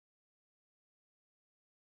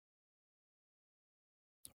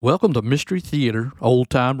Welcome to Mystery Theater Old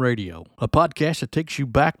Time Radio, a podcast that takes you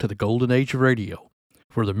back to the golden age of radio,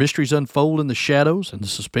 where the mysteries unfold in the shadows and the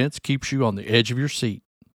suspense keeps you on the edge of your seat.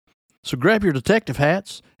 So grab your detective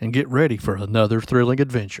hats and get ready for another thrilling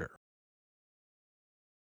adventure.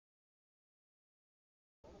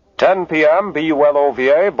 10 p.m.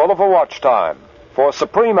 BULOVA, Boulevard Watch Time. For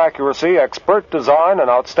supreme accuracy, expert design, and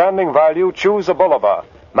outstanding value, choose a Boulevard,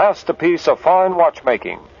 masterpiece of fine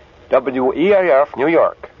watchmaking. WEAF, New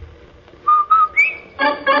York.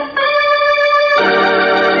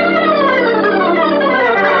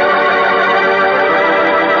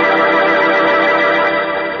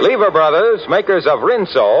 Lever Brothers, makers of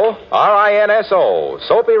Rinso, R-I-N-S-O,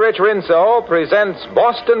 Soapy Rich Rinso, presents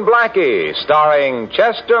Boston Blackie, starring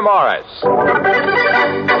Chester Morris.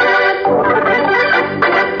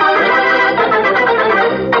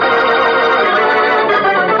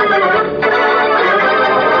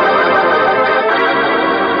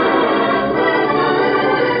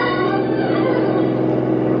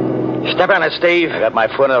 Step on it, Steve. I got my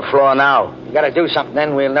foot on the floor now. You gotta do something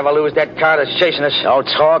then. We'll never lose that car that's chasing us. Don't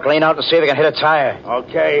talk. Lean out to see if you can hit a tire.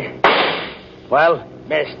 Okay. Well?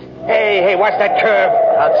 Missed. Hey, watch that curve.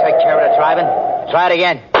 I'll take care of the driving. Try it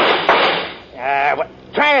again.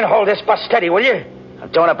 Try and hold this bus steady, will you?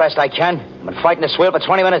 I'm doing the best I can. I've been fighting this wheel for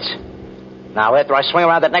 20 minutes. Now, after I swing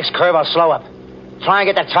around that next curve, I'll slow up. Try and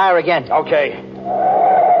get that tire again. Okay.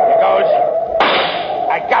 Here goes.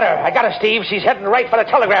 I got her, Steve. She's heading right for the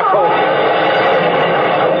telegraph pole.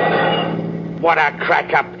 What a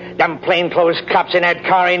crack up. Them plainclothes cops in that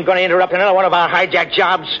car ain't gonna interrupt another one of our hijack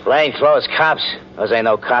jobs. Plainclothes cops? Those ain't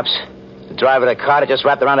no cops. The driver of the car that just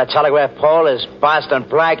wrapped around the telegraph pole is Boston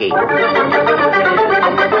Blackie.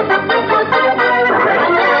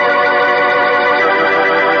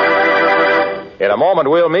 In a moment,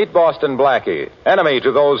 we'll meet Boston Blackie, enemy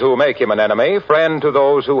to those who make him an enemy, friend to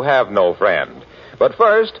those who have no friend. But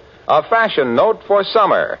first, a fashion note for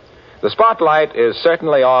summer. The spotlight is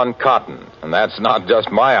certainly on cotton, and that's not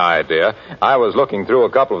just my idea. I was looking through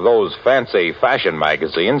a couple of those fancy fashion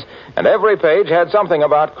magazines, and every page had something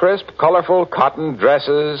about crisp, colorful cotton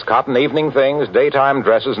dresses, cotton evening things, daytime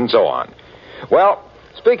dresses, and so on. Well,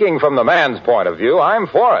 speaking from the man's point of view, I'm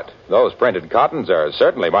for it. Those printed cottons are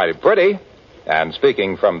certainly mighty pretty. And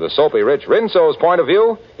speaking from the Soapy Rich Rinso's point of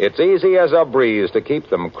view, it's easy as a breeze to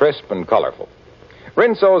keep them crisp and colorful.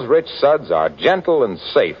 Rinso's rich suds are gentle and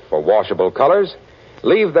safe for washable colors.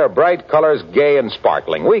 Leave their bright colors gay and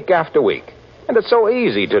sparkling week after week. And it's so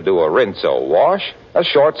easy to do a Rinso wash. A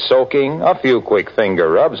short soaking, a few quick finger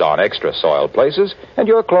rubs on extra soiled places, and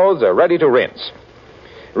your clothes are ready to rinse.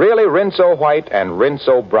 Really Rinso white and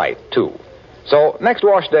Rinso bright, too. So next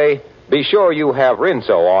wash day, be sure you have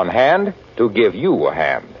Rinso on hand to give you a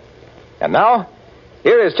hand. And now,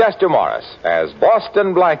 here is Chester Morris as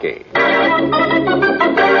Boston Blackie.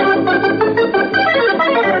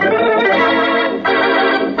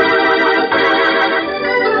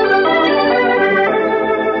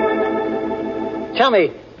 Tell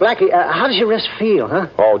me, Blackie, how does your wrist feel, huh?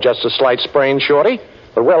 Oh, just a slight sprain, Shorty.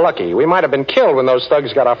 But we're lucky. We might have been killed when those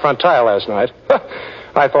thugs got our front tire last night.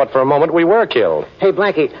 I thought for a moment we were killed. Hey,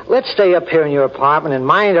 Blackie, let's stay up here in your apartment and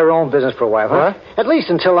mind our own business for a while, huh? At least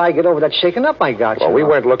until I get over that shaking up I got. Well, we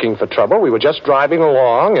weren't looking for trouble. We were just driving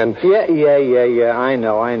along and... Yeah. I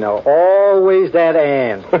know. Always that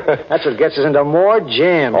and. That's what gets us into more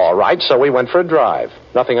jams. All right, so we went for a drive.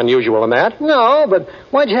 Nothing unusual in that? No, but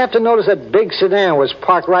why'd you have to notice that big sedan was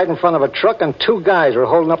parked right in front of a truck and two guys were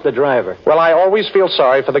holding up the driver? Well, I always feel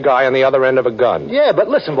sorry for the guy on the other end of a gun. Yeah, but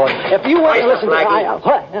listen, boy, if you want to listen to...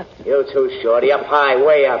 What? You too, Shorty. Up high,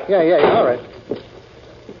 way up. Yeah, all right.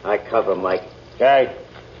 I cover, Mike. Okay.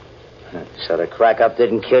 So the crack up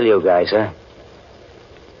didn't kill you guys, huh?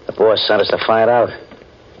 The boss sent us to find out.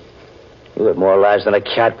 You got more lives than a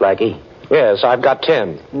cat, Blackie. Yes, I've got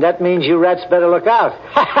 10. That means you rats better look out.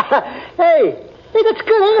 Hey, that's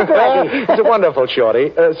good, ain't it, Blackie? It's wonderful,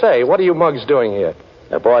 Shorty. Say, what are you mugs doing here?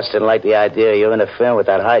 The boss didn't like the idea of you interfering with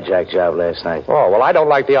that hijack job last night. Oh, well, I don't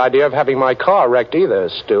like the idea of having my car wrecked either,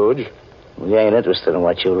 Stooge. We ain't interested in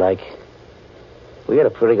what you like. We got a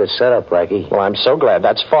pretty good setup, Blackie. Well, I'm so glad.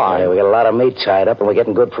 That's fine. Yeah, we got a lot of meat tied up, and we're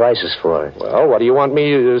getting good prices for it. Well, what do you want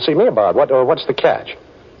me to see me about? What's the catch?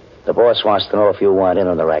 The boss wants to know if you want in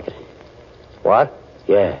on the racket. What?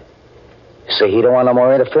 Yeah. See, he don't want no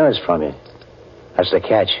more interference from you. That's the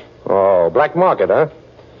catch. Oh, black market, huh?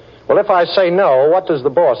 Well, if I say no, what does the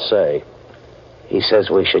boss say? He says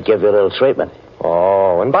we should give you a little treatment.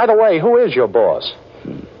 Oh, and by the way, who is your boss?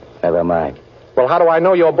 Never mind. Well, how do I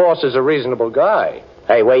know your boss is a reasonable guy?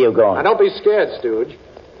 Hey, where you going? Now, don't be scared, Stooge.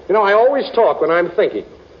 You know, I always talk when I'm thinking.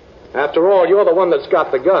 After all, you're the one that's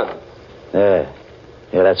got the gun. Yeah,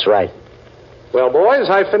 that's right. Well, boys,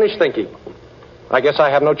 I finished thinking. I guess I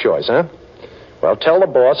have no choice, huh? Well, tell the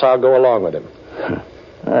boss I'll go along with him.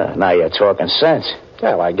 Now you're talking sense.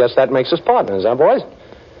 Well, I guess that makes us partners, huh, boys?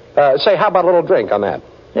 Say, how about a little drink on that?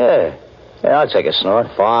 Yeah, I'll take a snort.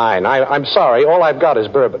 Fine. I'm sorry. All I've got is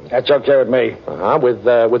bourbon. That's okay with me. Uh-huh.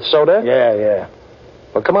 With soda? Yeah.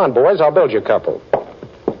 Well, come on, boys. I'll build you a couple.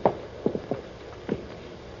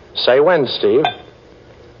 Say when, Steve.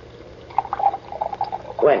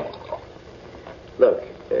 When? Look,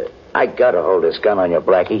 I gotta hold this gun on you,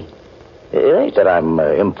 Blackie. It ain't that I'm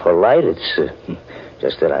impolite. It's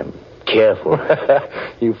just that I'm careful.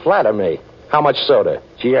 You flatter me. How much soda?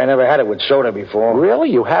 Gee, I never had it with soda before. Really?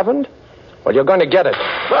 You haven't? Well, you're going to get it.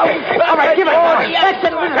 All right, give it.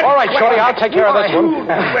 All right, Shorty, I'll take care of this one.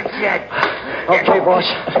 Okay, boss.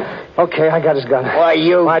 Okay, I got his gun. Why,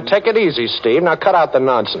 you... All right, take it easy, Steve. Now, cut out the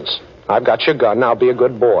nonsense. I've got your gun. Now, be a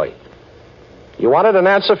good boy. You wanted an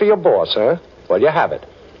answer for your boss, huh? Well, you have it.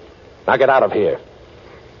 Now, get out of here.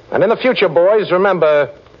 And in the future, boys, remember,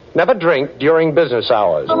 never drink during business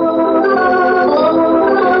hours.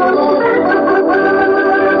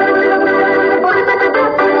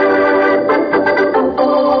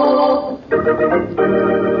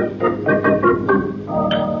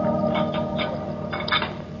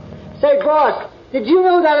 Say, boss, did you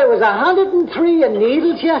know that it was 103 in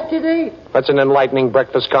needles yesterday? That's an enlightening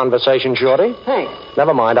breakfast conversation, Shorty. Thanks.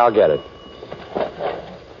 Never mind, I'll get it.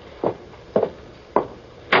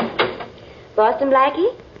 Boston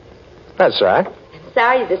Blackie? That's right.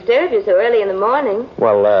 Sorry to disturb you so early in the morning.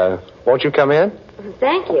 Well, won't you come in?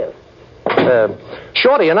 Thank you.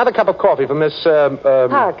 Shorty, another cup of coffee for Miss,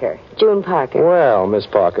 Parker. June Parker. Well, Miss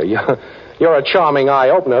Parker, you're a charming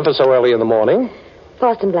eye-opener for so early in the morning.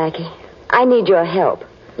 Boston Blackie, I need your help.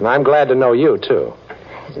 And I'm glad to know you, too.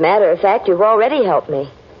 As a matter of fact, you've already helped me.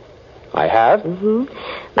 I have? Mm-hmm.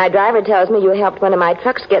 My driver tells me you helped one of my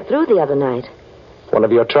trucks get through the other night. One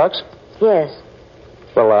of your trucks? Yes.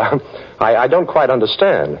 Well, I don't quite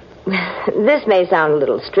understand. This may sound a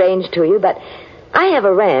little strange to you, but I have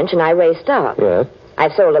a ranch and I raise stock. Yes?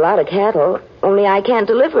 I've sold a lot of cattle, only I can't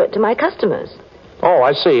deliver it to my customers. Oh,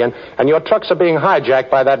 I see. And your trucks are being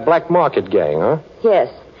hijacked by that black market gang, huh?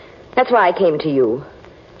 Yes. That's why I came to you.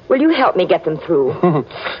 Will you help me get them through?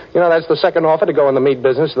 That's the second offer to go in the meat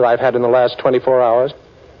business that I've had in the last 24 hours.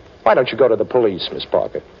 Why don't you go to the police, Miss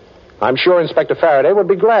Parker? I'm sure Inspector Faraday would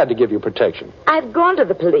be glad to give you protection. I've gone to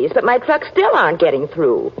the police, but my trucks still aren't getting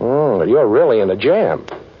through. Well, you're really in a jam.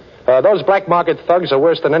 Those black market thugs are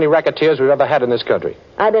worse than any racketeers we've ever had in this country.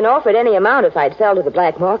 I've been offered any amount if I'd sell to the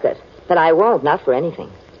black market. But I won't, not for anything.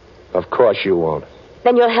 Of course you won't.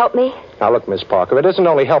 Then you'll help me? Now, look, Miss Parker, it isn't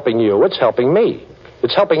only helping you, it's helping me.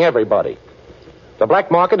 It's helping everybody. The black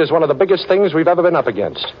market is one of the biggest things we've ever been up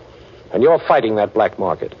against. And you're fighting that black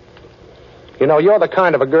market. You're the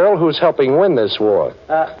kind of a girl who's helping win this war.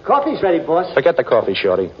 Coffee's ready, boss. Forget the coffee,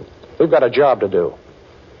 Shorty. We've got a job to do.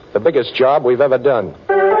 The biggest job we've ever done.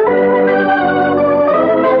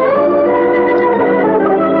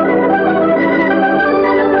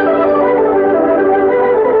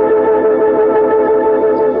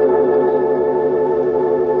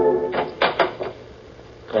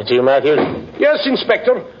 That's you, Matthews? Yes,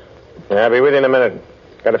 Inspector. I'll be with you in a minute.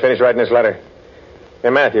 Got to finish writing this letter. Hey,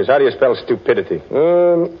 Matthews, how do you spell stupidity?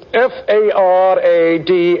 F-A-R-A-D-A-Y.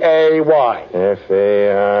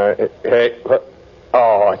 F-A-R... Hey,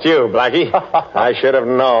 oh, it's you, Blackie. I should have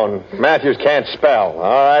known. Matthews can't spell.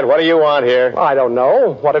 All right, what do you want here? I don't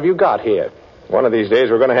know. What have you got here? One of these days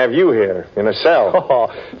we're going to have you here, in a cell. Oh,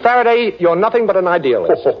 Faraday, you're nothing but an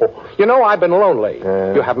idealist. I've been lonely.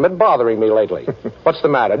 You haven't been bothering me lately. What's the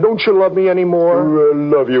matter? Don't you love me anymore? I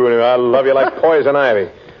love you. I love you like poison ivy.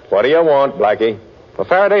 What do you want, Blackie? Well,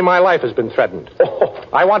 Faraday, my life has been threatened.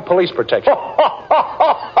 I want police protection.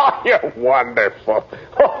 You're wonderful.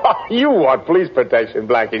 You want police protection,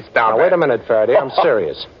 Blackie. Stop Now, wait a minute, Faraday. I'm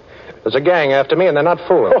serious. There's a gang after me, and they're not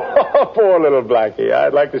fooling. Poor little Blackie.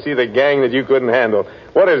 I'd like to see the gang that you couldn't handle.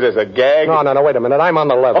 What is this, a gag? No, wait a minute. I'm on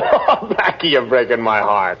the level. Blackie, you're breaking my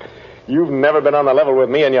heart. You've never been on the level with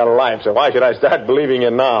me in your life, so why should I start believing you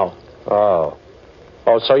now? Oh,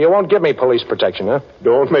 so you won't give me police protection, huh?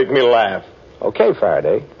 Don't make me laugh. Okay,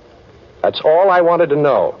 Faraday. That's all I wanted to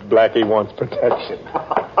know. Blackie wants protection.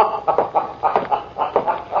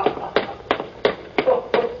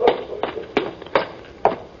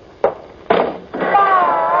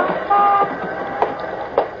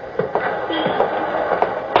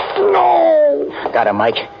 Got him,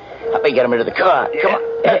 Mike. Help me get him into the car. Come on.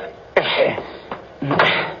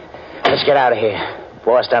 Let's get out of here.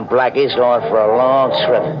 Boston Blackie's going for a long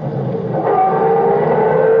trip.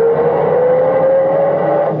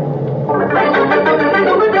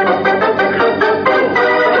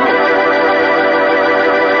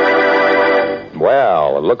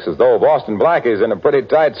 looks as though Boston Blackie's in a pretty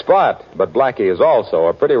tight spot, but Blackie is also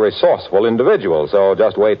a pretty resourceful individual, so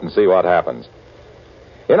just wait and see what happens.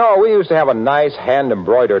 You know, we used to have a nice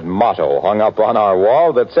hand-embroidered motto hung up on our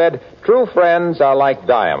wall that said, "True friends are like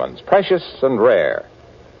diamonds, precious and rare."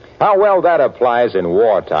 How well that applies in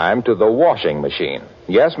wartime to the washing machine.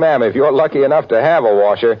 Yes, ma'am, if you're lucky enough to have a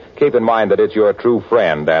washer, keep in mind that it's your true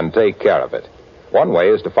friend and take care of it. One way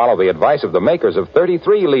is to follow the advice of the makers of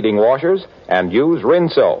 33 leading washers and use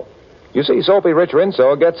Rinso. You see, soapy-rich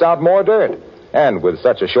Rinso gets out more dirt. And with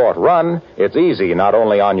such a short run, it's easy not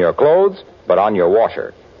only on your clothes, but on your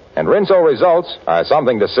washer. And Rinso results are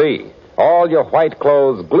something to see. All your white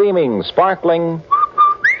clothes gleaming, sparkling.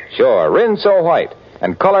 Sure, Rinso white.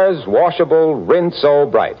 And colors washable,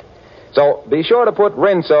 Rinso bright. So be sure to put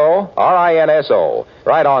Rinso, R-I-N-S-O,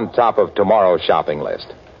 right on top of tomorrow's shopping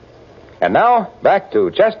list. And now, back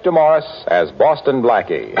to Chester Morris as Boston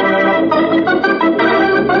Blackie.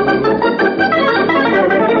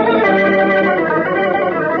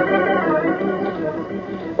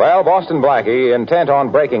 Well, Boston Blackie, intent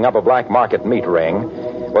on breaking up a black market meat ring,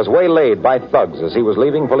 was waylaid by thugs as he was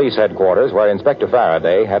leaving police headquarters where Inspector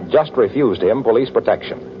Faraday had just refused him police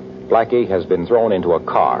protection. Blackie has been thrown into a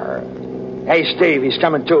car. Hey, Steve, he's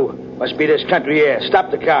coming too. Must be this country air.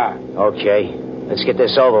 Stop the car. Okay, let's get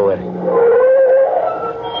this over with.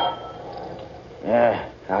 Yeah,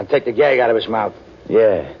 I'll take the gag out of his mouth.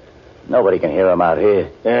 Yeah, nobody can hear him out here.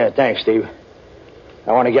 Yeah, thanks, Steve.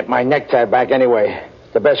 I want to get my necktie back anyway.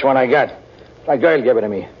 It's the best one I got. My girl gave it to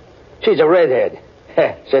me. She's a redhead.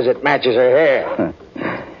 Says it matches her hair.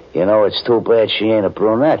 You know, it's too bad she ain't a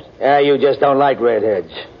brunette. Yeah, you just don't like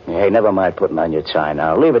redheads. Hey, never mind putting on your tie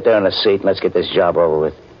now. Leave it there in the seat and let's get this job over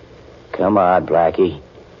with. Come on, Blackie.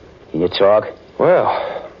 Can you talk? Well,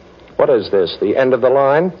 what is this, the end of the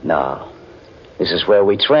line? No. This is where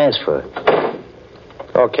we transfer.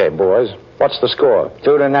 Okay, boys. What's the score?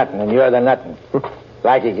 2-0, and you're the nothing.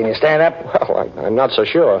 Blackie, can you stand up? Well, I'm not so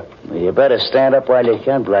sure. Well, you better stand up while you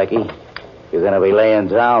can, Blackie. You're going to be laying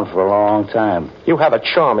down for a long time. You have a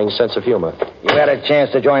charming sense of humor. You had a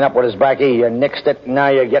chance to join up with us, Blackie. You nixed it, and now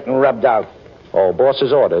you're getting rubbed out. Oh,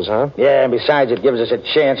 boss's orders, huh? Yeah, and besides, it gives us a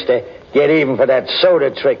chance to get even for that soda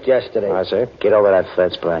trick yesterday. I see. Get over that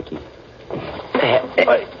fence, Blackie.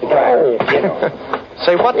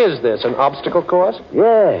 Say, what is this, an obstacle course?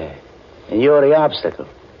 Yeah. And you're the obstacle.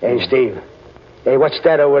 Hey, Steve. Hey, what's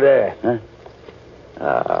that over there? Huh?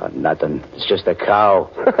 Nothing. It's just a cow.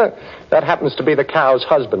 That happens to be the cow's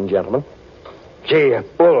husband, gentlemen. Gee, a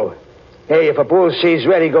bull. Hey, if a bull sees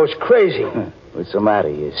red, he goes crazy. What's the matter?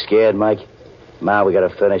 You scared, Mike? Come on, we got to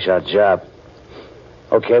finish our job.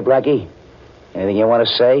 Okay, Blackie? Anything you want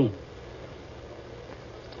to say?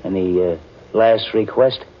 Any last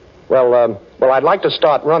request? Well, I'd like to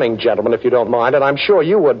start running, gentlemen, if you don't mind, and I'm sure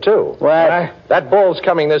you would, too. What? That bull's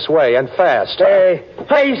coming this way, and fast. Hey,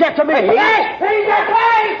 he's after me. He's after me!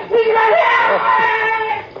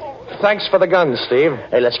 Thanks for the gun, Steve.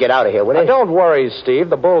 Hey, let's get out of here, will you? Don't worry, Steve.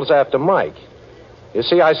 The bull's after Mike. You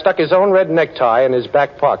see, I stuck his own red necktie in his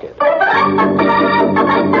back pocket.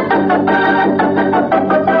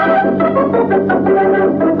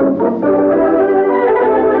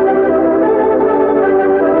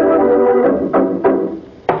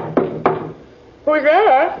 Who's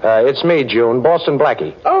there? It's me, June. Boston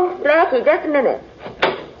Blackie. Oh, Blackie, just a minute.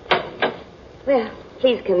 Well,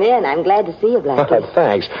 please come in. I'm glad to see you, Blackie.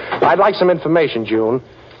 Thanks. I'd like some information, June.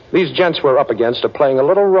 These gents we're up against are playing a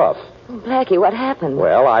little rough. Oh, Blackie, what happened?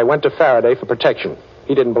 Well, I went to Faraday for protection.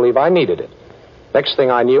 He didn't believe I needed it. Next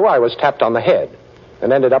thing I knew, I was tapped on the head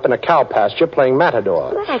and ended up in a cow pasture playing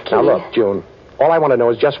matador. Blackie. Now, look, June, all I want to know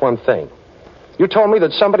is just one thing. You told me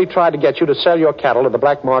that somebody tried to get you to sell your cattle to the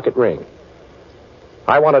black market ring.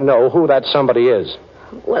 I want to know who that somebody is.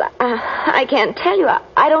 Well, I can't tell you.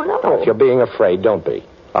 I don't know. Oh, if you're being afraid, don't be.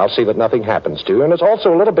 I'll see that nothing happens to you, and it's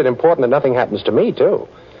also a little bit important that nothing happens to me, too.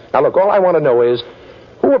 Now, look, all I want to know is,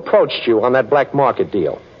 who approached you on that black market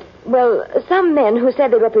deal? Well, some men who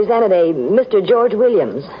said they represented a Mr. George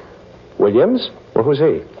Williams. Williams? Well, who's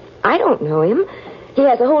he? I don't know him. He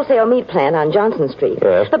has a wholesale meat plant on Johnson Street.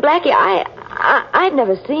 Yes? But, Blackie, I've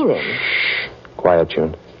never seen him. Shh. Quiet,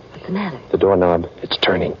 June. What's the matter? The doorknob. It's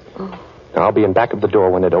turning. Oh. Now, I'll be in back of the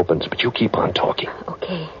door when it opens, but you keep on talking.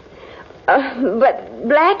 Okay. But,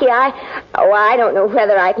 Blackie, I don't know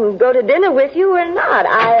whether I can go to dinner with you or not.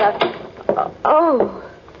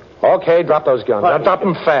 Okay, drop those guns. Now, drop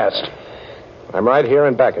them fast. I'm right here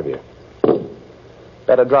in back of you.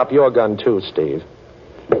 Better drop your gun, too, Steve.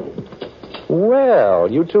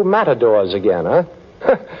 Well, you two matadors again, huh?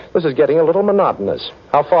 This is getting a little monotonous.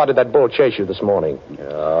 How far did that bull chase you this morning?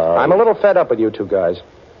 I'm a little fed up with you two guys.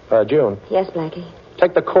 June, Yes, Blackie.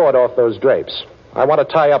 take the cord off those drapes. I want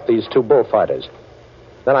to tie up these two bullfighters.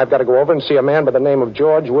 Then I've got to go over and see a man by the name of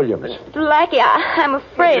George Williams. Blackie, I'm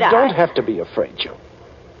afraid You don't have to be afraid, June.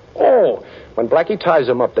 Oh, when Blackie ties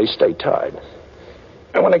them up, they stay tied.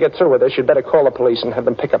 And when I get through with this, you'd better call the police and have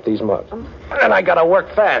them pick up these mugs. And I got to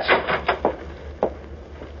work fast.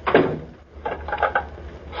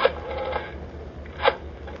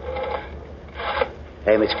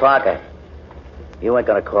 Hey, Miss Parker. You ain't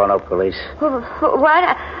gonna call no police.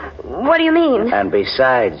 What? What do you mean? And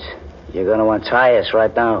besides, you're gonna untie us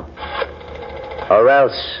right now. Or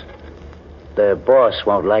else the boss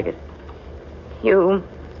won't like it. You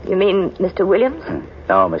mean Mr. Williams?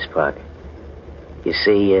 No, Miss Parker. You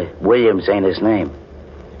see, Williams ain't his name.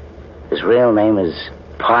 His real name is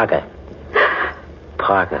Parker.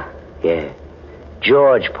 Parker, yeah.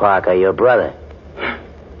 George Parker, your brother.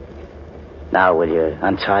 Now, will you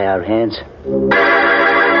untie our hands?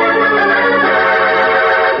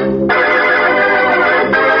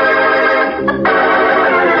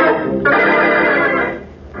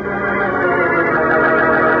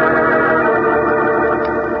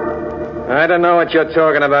 I don't know what you're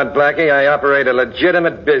talking about, Blackie. I operate a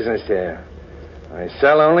legitimate business here. I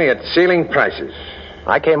sell only at ceiling prices.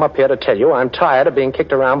 I came up here to tell you I'm tired of being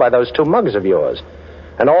kicked around by those two mugs of yours.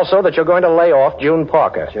 And also that you're going to lay off June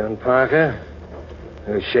Parker. June Parker?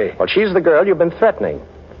 Who's she? Well, she's the girl you've been threatening.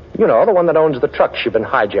 You know, the one that owns the trucks you've been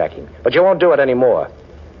hijacking. But you won't do it anymore.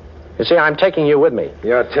 You see, I'm taking you with me.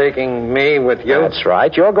 You're taking me with you? That's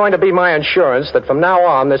right. You're going to be my insurance that from now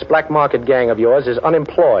on this black market gang of yours is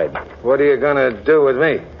unemployed. What are you going to do with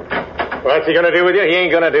me? What's he going to do with you? He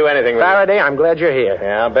ain't going to do anything with Faraday, I'm glad you're here. you.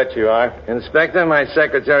 Yeah, I'll bet you are. Inspector, my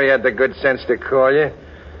secretary had the good sense to call you.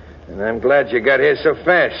 And I'm glad you got here so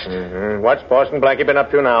fast. Mm-hmm. What's Boston Blackie been up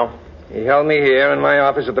to now? He held me here in my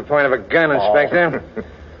office at the point of a gun, Inspector.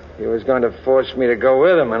 He was going to force me to go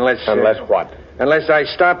with him unless... Unless what? Unless I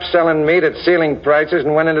stopped selling meat at ceiling prices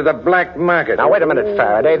and went into the black market. Now, wait a minute,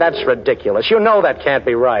 Faraday. That's ridiculous. You know that can't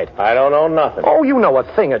be right. I don't know nothing. Oh, you know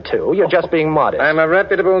a thing or two. You're just being modest. I'm a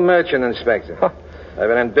reputable merchant, Inspector. I've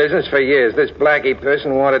been in business for years. This Blackie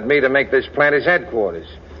person wanted me to make this plant his headquarters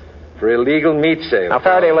for illegal meat sales. Now,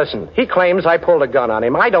 Faraday, listen. He claims I pulled a gun on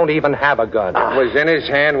him. I don't even have a gun. It was in his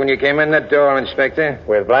hand when you came in the door, Inspector.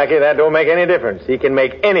 With Blackie, that don't make any difference. He can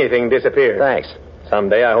make anything disappear. Thanks.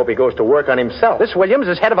 Someday I hope he goes to work on himself. This Williams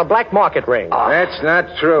is head of a black market ring. That's not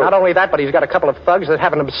true. Not only that, but he's got a couple of thugs that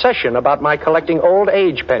have an obsession about my collecting old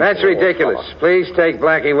age pensions. That's ridiculous. Please take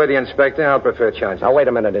Blackie with you, Inspector. I'll prefer charges. Now, wait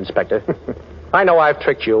a minute, Inspector. I know I've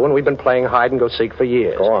tricked you, and we've been playing hide-and-go-seek for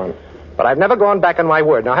years. Go on. But I've never gone back on my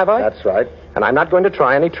word, now have I? That's right. And I'm not going to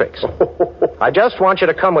try any tricks. I just want you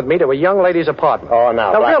to come with me to a young lady's apartment. Oh,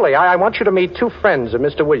 now, Now, really, I want you to meet two friends of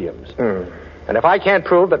Mr. Williams. And if I can't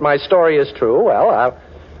prove that my story is true, well,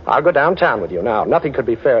 I'll go downtown with you. Now, nothing could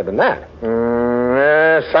be fairer than that.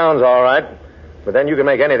 Sounds all right. But then you can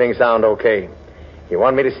make anything sound okay. You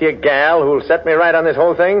want me to see a gal who'll set me right on this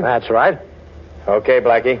whole thing? That's right. Okay,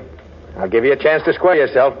 Blackie. I'll give you a chance to square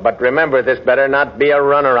yourself, but remember, this better not be a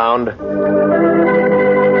runaround.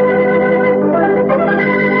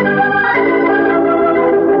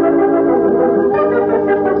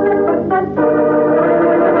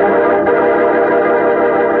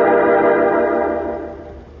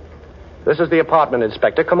 This is the apartment,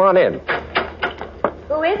 Inspector. Come on in.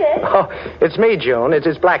 Who is it? Oh, it's me, June. It's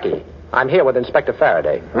Blackie. I'm here with Inspector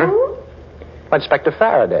Faraday. Who? Inspector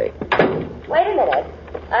Faraday. Wait a minute.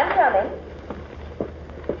 I'm coming.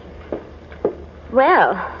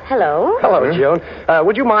 Well, hello. Hello, June.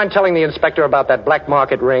 Would you mind telling the inspector about that black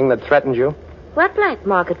market ring that threatened you? What black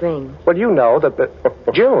market ring? Well, you know that the...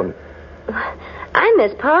 June. I'm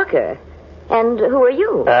Miss Parker. And who are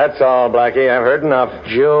you? That's all, Blackie. I've heard enough.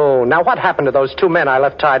 June. Now, what happened to those two men I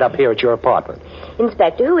left tied up here at your apartment?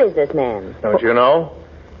 Inspector, who is this man? Don't you know?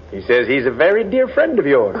 He says he's a very dear friend of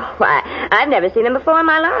yours. Why, I've never seen him before in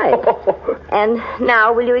my life. And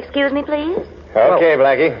now, will you excuse me, please? Okay,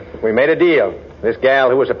 Blackie. We made a deal. This gal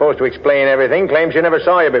who was supposed to explain everything claims she never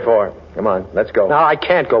saw you before. Come on, let's go. No, I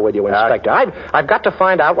can't go with you, Inspector. I've got to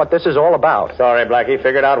find out what this is all about. Sorry, Blackie.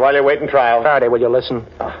 Figure it out while you're waiting trial. Faraday, will you listen?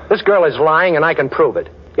 This girl is lying, and I can prove it.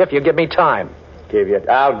 If you give me time.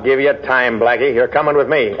 I'll give you time, Blackie. You're coming with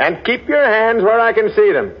me. And keep your hands where I can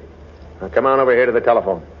see them. Now, come on over here to the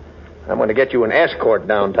telephone. I'm going to get you an escort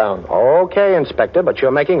downtown. Okay, Inspector, but you're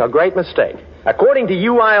making a great mistake. According to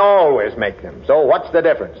you, I always make them. So what's the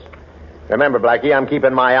difference? Remember, Blackie, I'm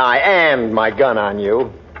keeping my eye and my gun on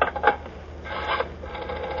you.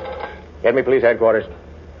 Get me police headquarters.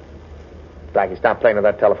 Blackie, stop playing with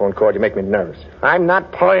that telephone cord. You make me nervous. I'm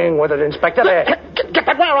not playing with it, Inspector. Get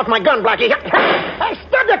that wire off my gun, Blackie.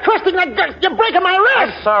 Stop you twisting that gun. You're breaking my wrist.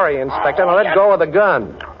 I'm sorry, Inspector. Now let go of the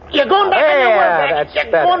gun. You're going back on your word. That's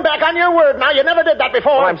You're better. going back on your word now. You never did that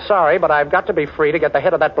before. Well, I'm sorry, but I've got to be free to get the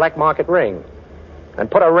head of that black market ring. And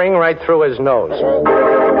put a ring right through his nose.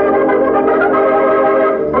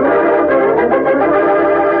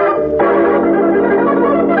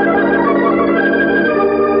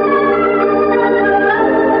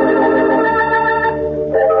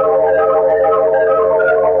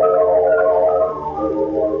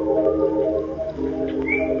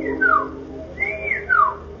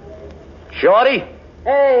 Shorty?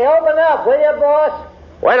 Hey, open up, will you, boss?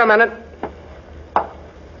 Wait a minute.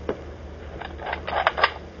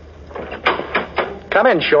 Come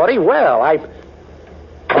in, Shorty. Well,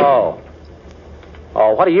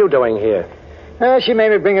 Oh, what are you doing here? She made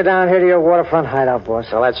me bring her down here to your waterfront hideout, boss.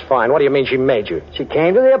 Well, that's fine. What do you mean she made you? She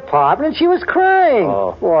came to the apartment and she was crying.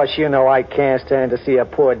 Oh. Boss, you know I can't stand to see a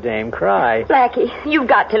poor dame cry. Blackie, you've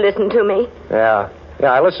got to listen to me. Yeah,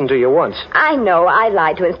 I listened to you once. I know I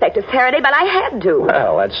lied to Inspector Faraday, but I had to.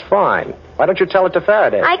 Well, that's fine. Why don't you tell it to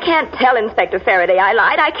Faraday? I can't tell Inspector Faraday I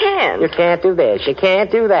lied. I can't. You can't do this. You can't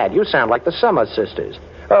do that. You sound like the Summer Sisters.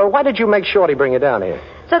 Why did you make Shorty bring you down here?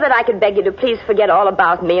 So that I could beg you to please forget all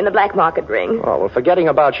about me and the black market ring. Oh, well, forgetting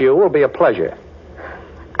about you will be a pleasure.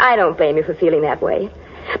 I don't blame you for feeling that way.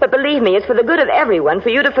 But believe me, it's for the good of everyone for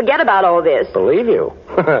you to forget about all this. Believe you?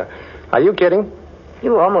 Are you kidding?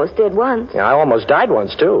 You almost did once. Yeah, I almost died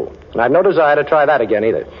once, too. And I've no desire to try that again,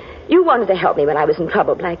 either. You wanted to help me when I was in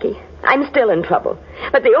trouble, Blackie. I'm still in trouble.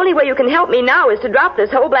 But the only way you can help me now is to drop this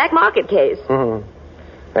whole black market case. Mm-hmm.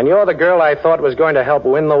 And you're the girl I thought was going to help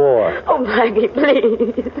win the war. Oh, Blackie,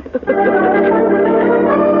 please.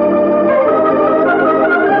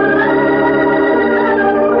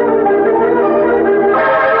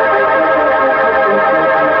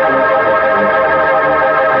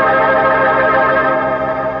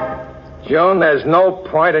 June, there's no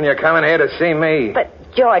point in your coming here to see me. But,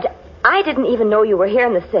 George, I didn't even know you were here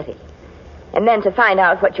in the city. And then to find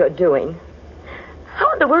out what you're doing.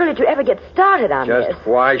 How in the world did you ever get started on this? Just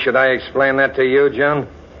why should I explain that to you, June?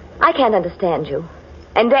 I can't understand you.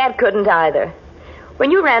 And Dad couldn't either. When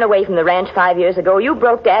you ran away from the ranch 5 years ago, you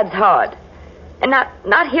broke Dad's heart. And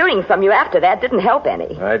not hearing from you after that didn't help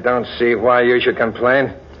any. I don't see why you should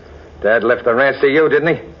complain. Dad left the ranch to you,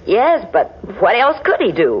 didn't he? Yes, but what else could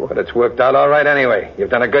he do? But it's worked out all right anyway. You've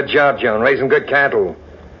done a good job, June, raising good cattle.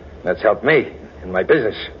 That's helped me in my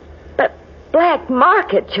business. But black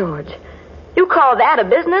market, George. You call that a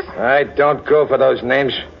business? I don't go for those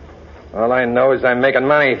names. All I know is I'm making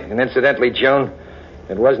money. And incidentally, June,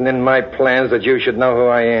 it wasn't in my plans that you should know who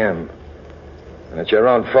I am. And it's your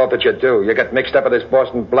own fault that you do. You got mixed up with this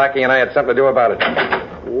Boston Blackie, and I had something to do about it.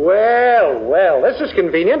 Well, this is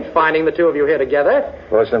convenient, finding the two of you here together.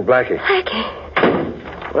 Boston Blackie.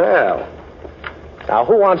 Blackie. Well, now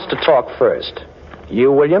who wants to talk first?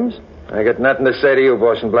 You, Williams? I got nothing to say to you,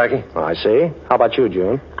 Boston Blackie. Oh, I see. How about you,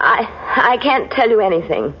 June? I can't tell you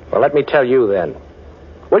anything. Well, let me tell you then.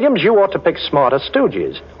 Williams, you ought to pick smarter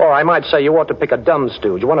stooges. Or I might say you ought to pick a dumb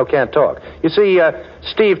stooge, one who can't talk. You see,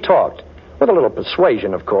 Steve talked. With a little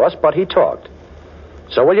persuasion, of course, but he talked.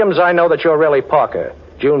 So, Williams, I know that you're really Parker,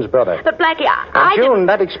 June's brother. But, Blackie, And June,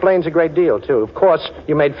 that explains a great deal, too. Of course,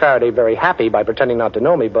 you made Faraday very happy by pretending not to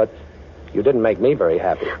know me, but you didn't make me very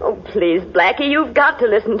happy. Oh, please, Blackie, you've got to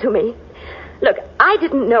listen to me. Look, I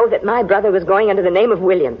didn't know that my brother was going under the name of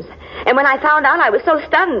Williams. And when I found out, I was so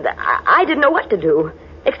stunned, I didn't know what to do.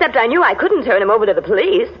 Except I knew I couldn't turn him over to the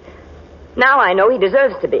police. Now I know he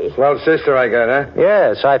deserves to be. Well, sister I got, huh?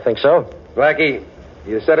 Yes, I think so. Blackie,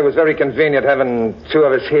 you said it was very convenient having two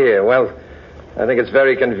of us here. Well, I think it's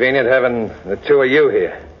very convenient having the two of you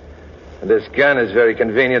here. And this gun is very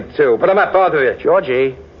convenient, too. Put 'em up, both of you.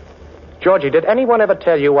 Georgie, did anyone ever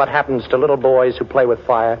tell you what happens to little boys who play with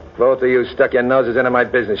fire? Both of you stuck your noses into my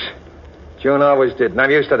business. June always did, and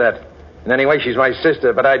I'm used to that. And anyway, she's my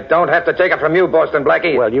sister, but I don't have to take it from you, Boston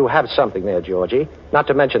Blackie. Well, you have something there, Georgie. Not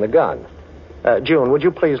to mention the gun. June, would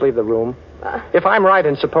you please leave the room? If I'm right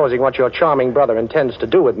in supposing what your charming brother intends to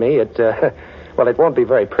do with me, it won't be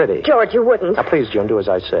very pretty. George, you wouldn't. Now, please, June, do as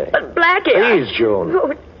I say. But, Blackie, Please, June.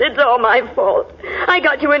 Oh, it's all my fault. I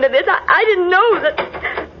got you into this. I didn't know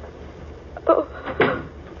that... Oh,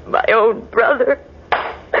 my own brother.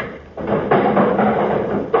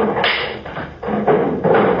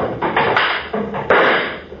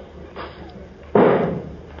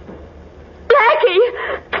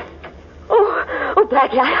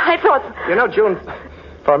 Blackie, I thought... You know, June,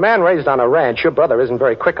 for a man raised on a ranch, your brother isn't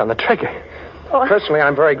very quick on the trigger. Oh. Personally,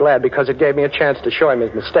 I'm very glad because it gave me a chance to show him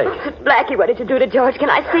his mistake. Blackie, what did you do to George? Can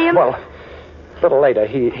I see him? Well, A little later.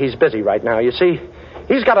 He's busy right now. You see,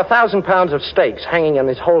 he's got 1,000 pounds of steaks hanging in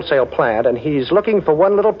his wholesale plant, and he's looking for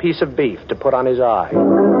one little piece of beef to put on his eye.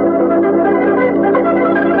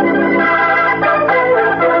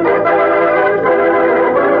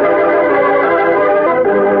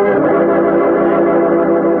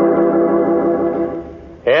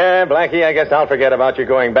 Yeah, Blackie, I guess I'll forget about you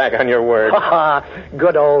going back on your word.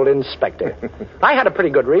 Good old inspector. I had a pretty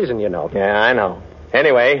good reason, you know. Yeah, I know.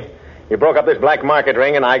 Anyway, you broke up this black market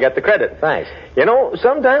ring, and I get the credit. Thanks. You know,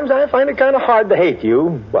 sometimes I find it kind of hard to hate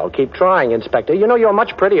you. Well, keep trying, Inspector. You know you're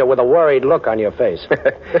much prettier with a worried look on your face.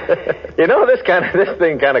 You know, this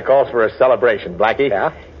thing kind of calls for a celebration, Blackie.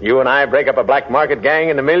 Yeah? You and I break up a black market gang,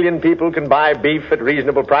 and 1 million people can buy beef at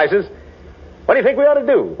reasonable prices. What do you think we ought to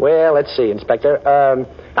do? Well, let's see, Inspector.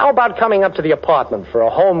 How about coming up to the apartment for a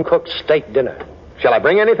home-cooked steak dinner? Shall I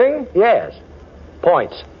bring anything? Yes.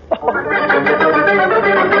 Points.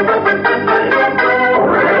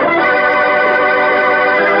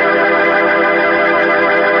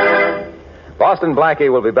 Boston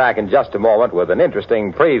Blackie will be back in just a moment with an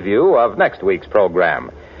interesting preview of next week's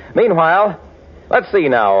program. Meanwhile, let's see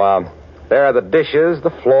now. There are the dishes,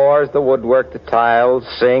 the floors, the woodwork, the tiles,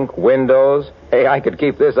 sink, windows. Hey, I could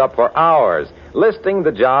keep this up for hours. Listing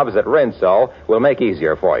the jobs that Rinso will make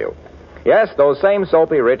easier for you. Yes, those same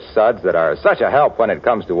soapy rich suds that are such a help when it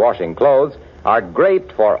comes to washing clothes are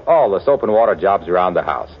great for all the soap and water jobs around the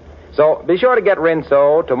house. So be sure to get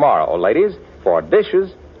Rinso tomorrow, ladies, for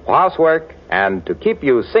dishes, housework, and to keep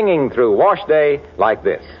you singing through wash day like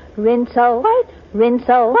this. Rinso, white,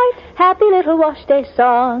 Rinso, white, happy little wash day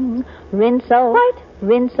song. Rinso, white,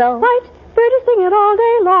 Rinso, white, birdies sing it all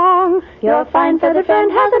day long. Your fine feathered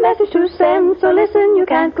friend has a message to send, so listen, you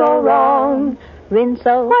can't go wrong.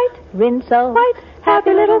 Rinso, white, Rinso, white,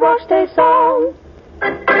 happy little wash day song.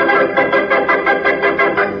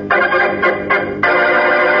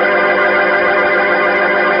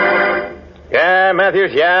 Yeah,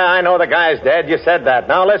 Matthews, yeah, I know the guy's dead. You said that.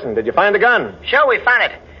 Now listen, did you find the gun? Sure, we found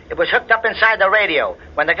it. It was hooked up inside the radio.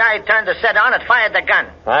 When the guy turned the set on, it fired the gun.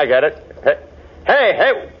 I get it.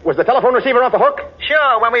 Hey, was the telephone receiver off the hook?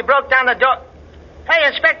 Sure, when we broke down the door. Hey,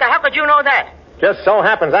 Inspector, how could you know that? Just so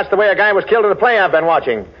happens that's the way a guy was killed in a play I've been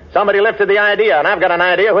watching. Somebody lifted the idea, and I've got an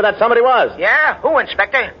idea who that somebody was. Yeah? Who,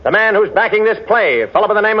 Inspector? The man who's backing this play, a fellow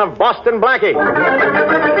by the name of Boston Blackie.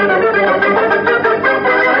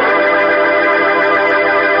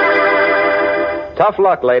 Tough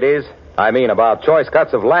luck, ladies. I mean about choice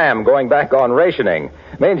cuts of lamb going back on rationing.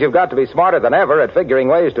 Means you've got to be smarter than ever at figuring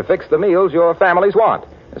ways to fix the meals your families want,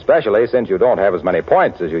 especially since you don't have as many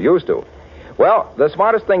points as you used to. Well, the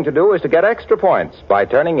smartest thing to do is to get extra points by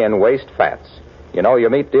turning in waste fats. You know, your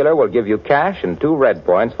meat dealer will give you cash and 2 red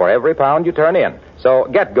points for every pound you turn in. So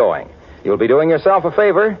get going. You'll be doing yourself a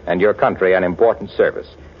favor and your country an important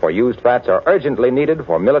service. For used fats are urgently needed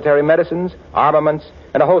for military medicines, armaments,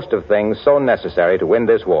 and a host of things so necessary to win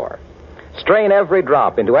this war. Strain every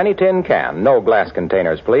drop into any tin can, no glass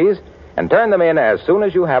containers, please, and turn them in as soon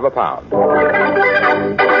as you have a pound.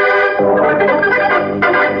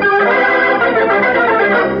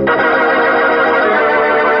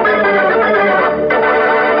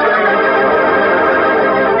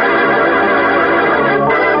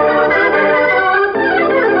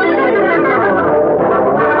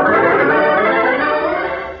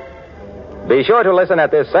 Be sure to listen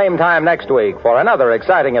at this same time next week for another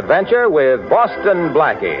exciting adventure with Boston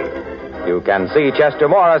Blackie. You can see Chester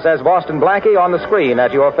Morris as Boston Blackie on the screen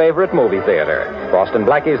at your favorite movie theater. Boston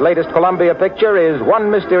Blackie's latest Columbia picture is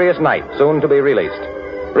One Mysterious Night, soon to be released.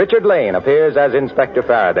 Richard Lane appears as Inspector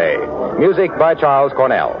Faraday. Music by Charles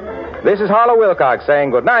Cornell. This is Harlow Wilcox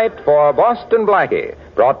saying goodnight for Boston Blackie,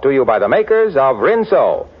 brought to you by the makers of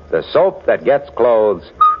Rinso, the soap that gets clothes.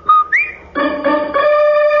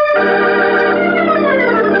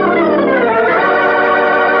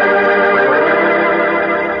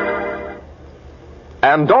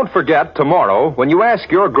 And don't forget, tomorrow, when you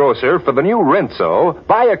ask your grocer for the new Rinso,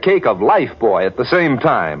 buy a cake of Lifebuoy at the same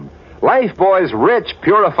time. Lifebuoy's rich,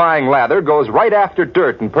 purifying lather goes right after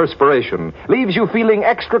dirt and perspiration, leaves you feeling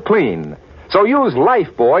extra clean. So use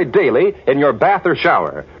Lifebuoy daily in your bath or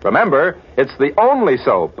shower. Remember, it's the only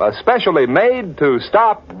soap especially made to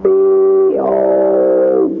stop.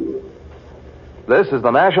 This is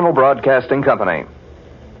the National Broadcasting Company.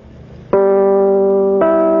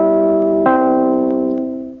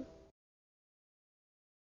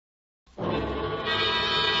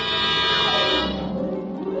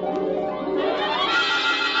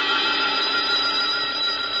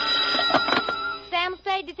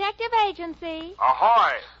 Spade Detective Agency.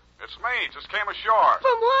 Ahoy! It's me. Just came ashore.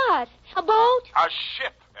 From what? A boat? A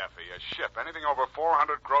ship. Effie, a ship. Anything over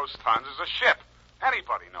 400 gross tons is a ship.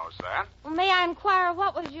 Anybody knows that. Well, may I inquire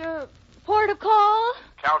what was your port of call?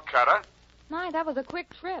 Calcutta. My, that was a quick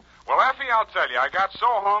trip. Well, Effie, I'll tell you, I got so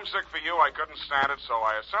homesick for you I couldn't stand it, so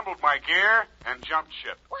I assembled my gear and jumped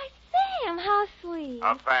ship. Why, Sam, how sweet.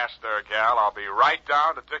 How fast there, gal. I'll be right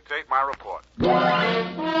down to dictate my report.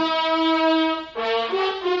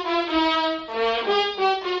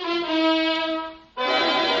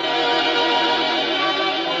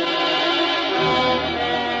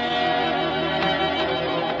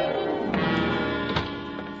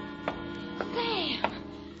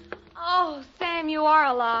 You are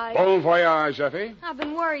alive. Bon voyage, Effie. I've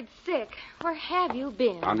been worried sick. Where have you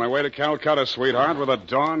been? On my way to Calcutta, sweetheart, where the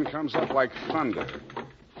dawn comes up like thunder.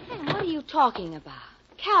 Sam, what are you talking about?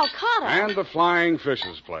 Calcutta? And the flying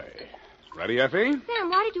fishes play. Ready, Effie? Sam,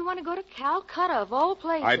 why did you want to go to Calcutta, of all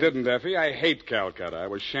places? I didn't, Effie. I hate Calcutta. I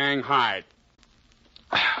was Shanghai.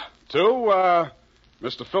 To,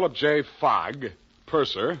 Mr. Philip J. Fogg,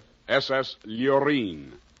 purser, SS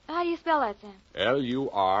Lurene. How do you spell that, Sam? Lurene.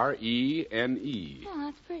 Oh,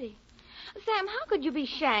 that's pretty. Sam, how could you be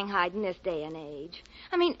shanghaied in this day and age?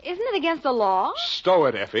 I mean, isn't it against the law? Stow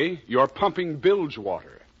it, Effie. You're pumping bilge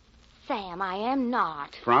water. Sam, I am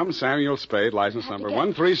not. From Samuel Spade, license number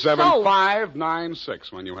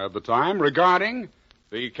 137596, when you have the time, regarding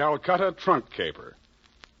the Calcutta trunk caper.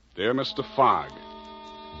 Dear Mr. Fogg,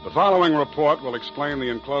 the following report will explain the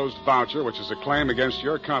enclosed voucher, which is a claim against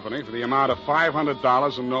your company for the amount of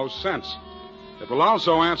 $500 and no cents. It will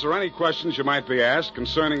also answer any questions you might be asked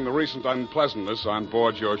concerning the recent unpleasantness on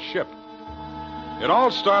board your ship. It all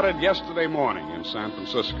started yesterday morning in San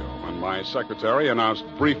Francisco when my secretary announced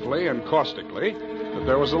briefly and caustically that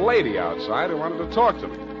there was a lady outside who wanted to talk to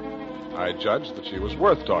me. I judged that she was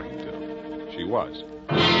worth talking to. She was.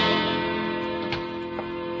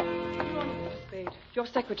 Your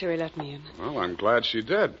secretary let me in. Well, I'm glad she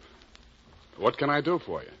did. What can I do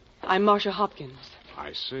for you? I'm Marcia Hopkins.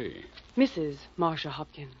 I see. Mrs. Marcia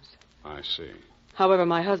Hopkins. I see. However,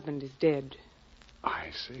 my husband is dead.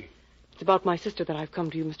 I see. It's about my sister that I've come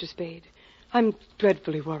to you, Mr. Spade. I'm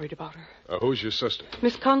dreadfully worried about her. Who's your sister?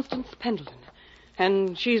 Miss Constance Pendleton.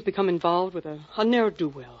 And she's become involved with a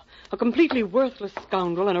ne'er-do-well, a completely worthless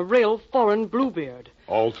scoundrel, and a real foreign bluebeard.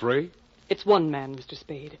 All three? It's one man, Mr.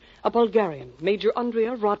 Spade. A Bulgarian, Major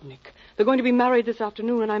Andrea Rodnik. They're going to be married this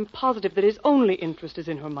afternoon, and I'm positive that his only interest is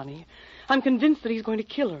in her money. I'm convinced that he's going to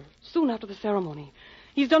kill her soon after the ceremony.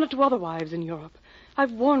 He's done it to other wives in Europe.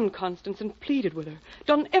 I've warned Constance and pleaded with her,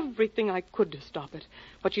 done everything I could to stop it.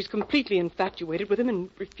 But she's completely infatuated with him and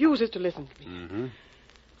refuses to listen to me. Mm-hmm.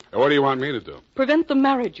 What do you want me to do? Prevent the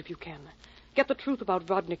marriage if you can. Get the truth about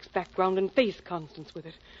Rodnik's background and face Constance with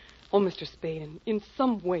it. Oh, Mr. Spade, in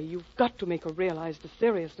some way you've got to make her realize the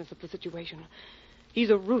seriousness of the situation. He's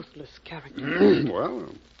a ruthless character. Well,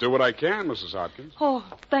 do what I can, Mrs. Hopkins. Oh,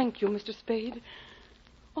 thank you, Mr. Spade.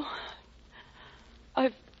 Oh,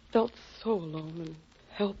 I've felt so alone and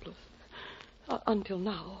helpless until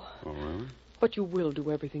now. Oh, really? But you will do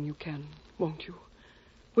everything you can, won't you?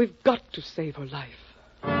 We've got to save her life.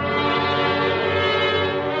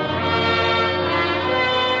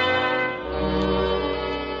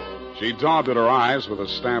 She daubed at her eyes with a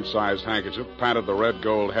stamp-sized handkerchief, patted the red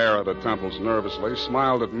gold hair at her temples nervously,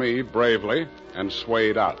 smiled at me bravely, and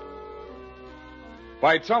swayed out.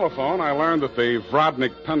 By telephone, I learned that the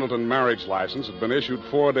Vrodnik-Pendleton marriage license had been issued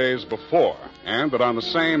 4 days before, and that on the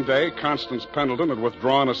same day, Constance Pendleton had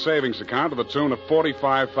withdrawn a savings account to the tune of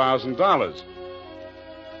 $45,000.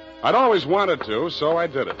 I'd always wanted to, so I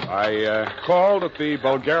did it. I called at the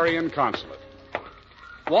Bulgarian consulate.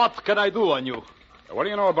 What can I do on you? What do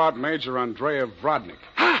you know about Major Andrea Vrodnik?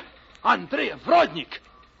 Ha! Andrea Vrodnik!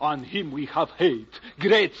 On him we have hate,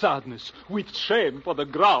 great sadness, with shame for the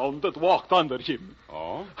ground that walked under him.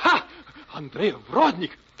 Oh? Ha! Andrea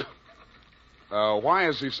Vrodnik! Why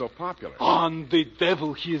is he so popular? On the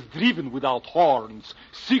devil he is driven without horns.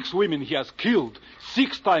 6 women he has killed.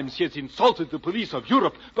 6 times he has insulted the police of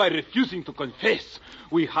Europe by refusing to confess.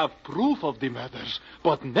 We have proof of the murders,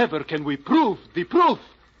 but never can we prove the proof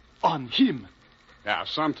on him. Yeah,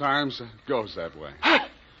 sometimes it goes that way. Ha!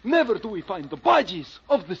 Never do we find the bodies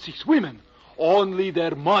of the 6 women. Only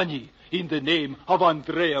their money in the name of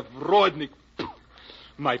Andrea Vrodnik.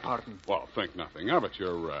 My pardon. Well, think nothing of it.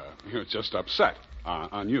 You're just upset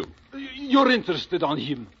on you. You're interested on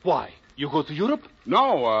him. Why? You go to Europe?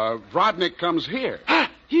 No, Vrodnik comes here.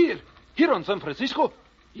 Ah, here on San Francisco.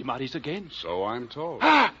 He marries again. So I'm told.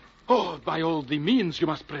 Ah! Oh, by all the means, you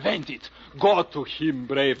must prevent it. Go to him,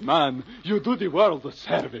 brave man. You do the world a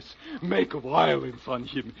service. Make violence on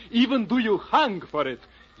him. Even do you hang for it.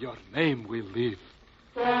 Your name will live.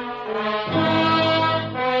 With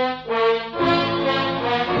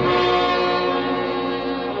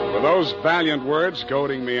those valiant words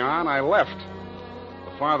goading me on, I left.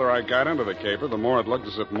 The farther I got into the caper, the more it looked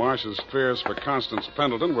as if Marcia's fears for Constance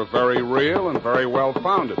Pendleton were very real and very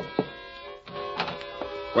well-founded.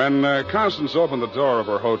 When Constance opened the door of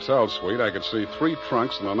her hotel suite, I could see 3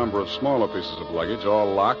 trunks and a number of smaller pieces of luggage,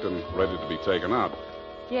 all locked and ready to be taken out.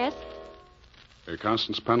 Yes?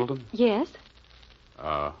 Constance Pendleton? Yes?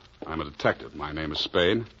 I'm a detective. My name is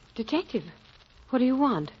Spade. Detective? What do you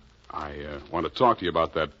want? I want to talk to you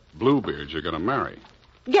about that Bluebeard you're going to marry.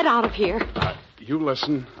 Get out of here. You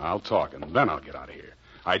listen, I'll talk, and then I'll get out of here.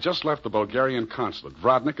 I just left the Bulgarian consulate.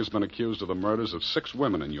 Vrodnik has been accused of the murders of 6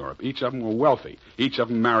 women in Europe. Each of them were wealthy. Each of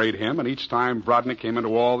them married him, and each time Vrodnik came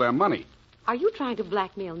into all their money. Are you trying to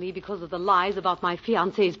blackmail me because of the lies about my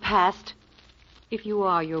fiancé's past? If you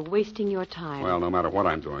are, you're wasting your time. Well, no matter what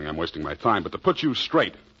I'm doing, I'm wasting my time. But to put you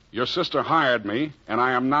straight, your sister hired me, and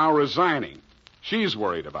I am now resigning. She's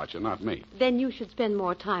worried about you, not me. Then you should spend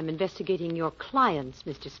more time investigating your clients,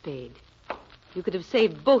 Mr. Spade. You could have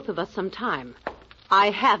saved both of us some time. I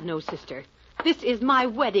have no sister. This is my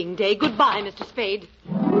wedding day. Goodbye, Mr. Spade.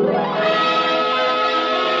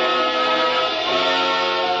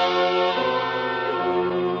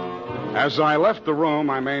 As I left the room,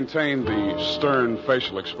 I maintained the stern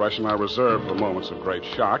facial expression I reserve for moments of great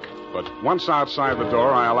shock. But once outside the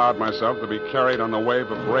door, I allowed myself to be carried on the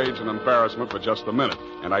wave of rage and embarrassment for just a minute,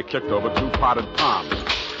 and I kicked over 2 potted palms.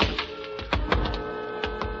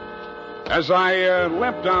 As I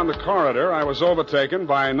limped down the corridor, I was overtaken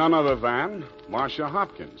by none other than Marcia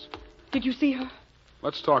Hopkins. Did you see her?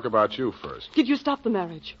 Let's talk about you first. Did you stop the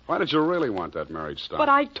marriage? Why did you really want that marriage stopped? But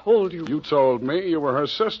I told you. You told me you were her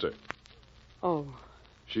sister. Oh.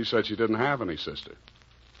 She said she didn't have any sister.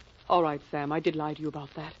 All right, Sam, I did lie to you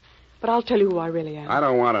about that. But I'll tell you who I really am. I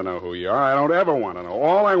don't want to know who you are. I don't ever want to know.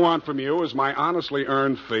 All I want from you is my honestly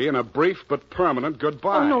earned fee and a brief but permanent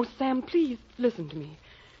goodbye. Oh, no, Sam, please, listen to me.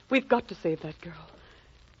 We've got to save that girl.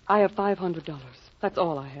 I have $500. That's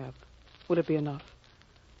all I have. Would it be enough?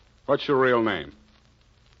 What's your real name?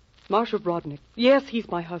 Marcia Vrodnik. Yes, he's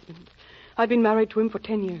my husband. I've been married to him for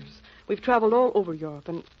 10 years. We've traveled all over Europe,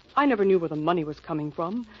 and I never knew where the money was coming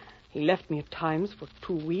from. He left me at times for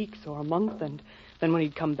 2 weeks or a month, and then when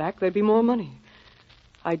he'd come back, there'd be more money.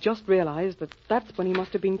 I just realized that that's when he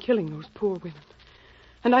must have been killing those poor women.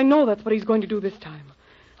 And I know that's what he's going to do this time.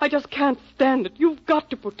 I just can't stand it. You've got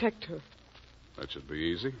to protect her. That should be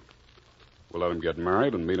easy. We'll let him get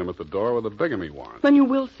married and meet him at the door with a bigamy warrant. Then you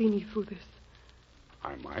will see me through this.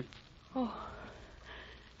 I might. Oh.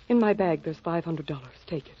 In my bag, there's $500.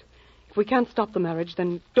 Take it. If we can't stop the marriage,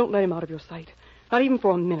 then don't let him out of your sight. Not even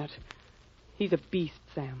for a minute. He's a beast,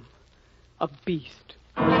 Sam. A beast.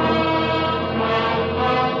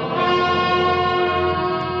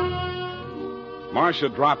 Marcia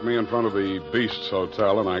dropped me in front of the Beast's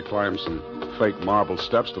Hotel, and I climbed some fake marble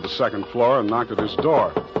steps to the 2nd floor and knocked at his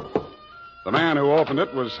door. The man who opened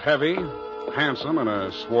it was heavy, handsome in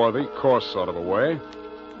a swarthy, coarse sort of a way,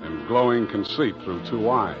 and glowing conceit through 2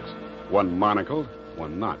 eyes, one monocled,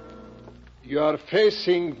 one not. You are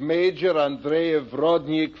facing Major Andrei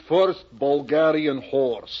Vrodnik, 1st Bulgarian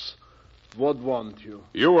Horse. What want you?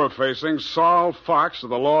 You were facing Saul Fox of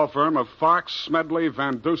the law firm of Fox, Smedley,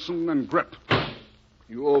 Van Dusen, and Grip.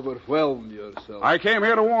 You overwhelmed yourself. I came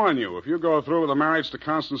here to warn you. If you go through with the marriage to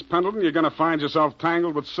Constance Pendleton, you're going to find yourself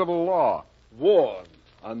tangled with civil law. Warn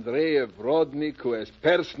Andrei Vrodnik, who has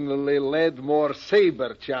personally led more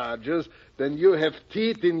saber charges than you have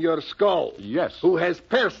teeth in your skull. Yes. Who has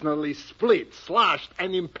personally split, slashed,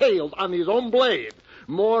 and impaled on his own blade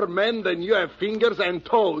more men than you have fingers and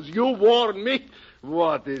toes. You warn me?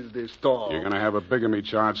 What is this talk? You're going to have a bigamy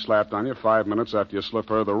charge slapped on you 5 minutes after you slip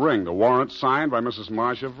her the ring. The warrant signed by Mrs.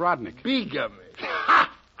 Marcia Vrodnik. Bigamy?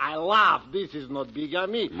 Ha! I laugh. This is not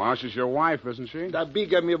bigamy. Marcia's your wife, isn't she? That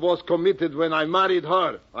bigamy was committed when I married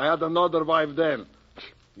her. I had another wife then.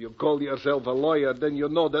 You call yourself a lawyer, then you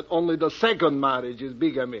know that only the 2nd marriage is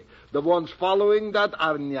bigamy. The ones following that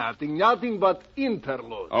are nothing but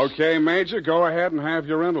interludes. Okay, Major, go ahead and have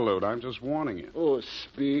your interlude. I'm just warning you. Oh,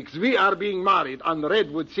 speaks. We are being married on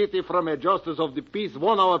Redwood City from a justice of the peace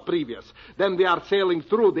 1 hour previous. Then we are sailing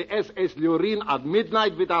through the SS Lurin at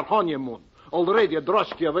midnight with our honeymoon. Already a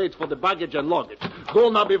droshky waits for the baggage and luggage. Go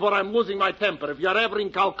now before I'm losing my temper. If you're ever in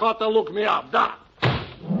Calcutta, look me up. Da!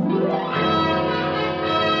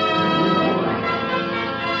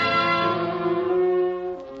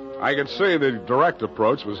 I could see the direct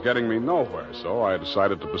approach was getting me nowhere, so I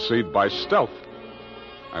decided to proceed by stealth.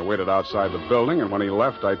 I waited outside the building, and when he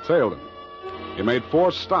left, I tailed him. He made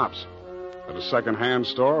 4 stops. at a second-hand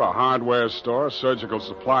store, a hardware store, a surgical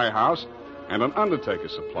supply house, and an undertaker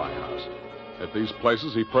supply house. At these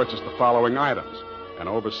places, he purchased the following items: an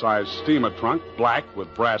oversized steamer trunk, black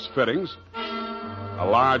with brass fittings, a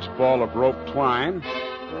large ball of rope twine,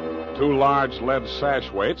 2 large lead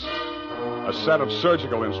sash weights, a set of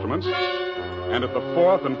surgical instruments, and at the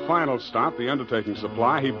 4th and final stop, the undertaking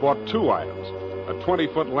supply, he bought 2 items: a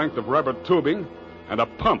 20-foot length of rubber tubing and a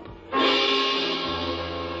pump.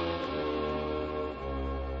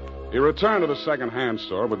 He returned to the second-hand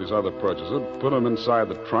store with his other purchases, put them inside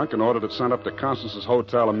the trunk, and ordered it sent up to Constance's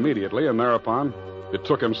hotel immediately, and thereupon it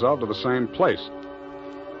took himself to the same place.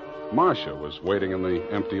 Marcia was waiting in the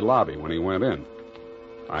empty lobby when he went in.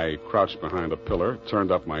 I crouched behind a pillar, turned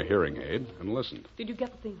up my hearing aid, and listened. Did you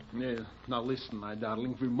get the thing? Yeah. Now listen, my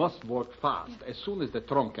darling. We must work fast. As soon as the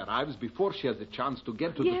trunk arrives, before she has a chance to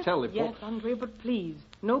get to the telephone. Yes, Andre, but please,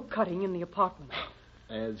 no cutting in the apartment.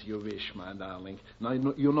 As you wish, my darling. Now,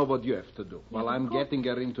 you know what you have to do. While I'm getting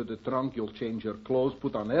her into the trunk, you'll change her clothes,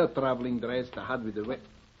 put on her traveling dress, the hat with the wet...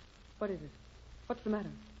 What is it? What's the matter?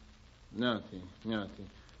 Nothing.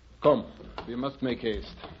 Come, we must make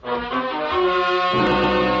haste.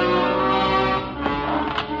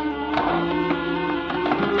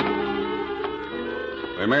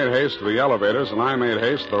 They made haste to the elevators, and I made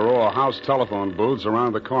haste to the row of house telephone booths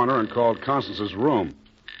around the corner and called Constance's room.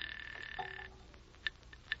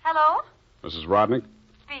 Hello? Mrs. Rodnick?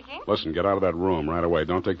 Speaking. Listen, get out of that room right away.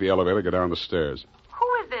 Don't take the elevator. Go down the stairs. Who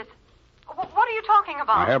is this? What are you talking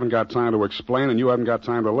about? I haven't got time to explain, and you haven't got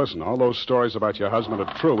time to listen. All those stories about your husband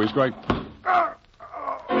are true. He's going... Hello?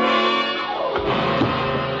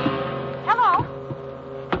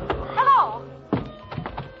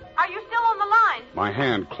 Are you still on the line? My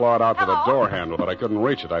hand clawed out to the door handle, but I couldn't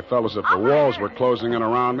reach it. I felt as if the walls were closing in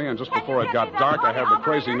around me, and just before it got dark, I had the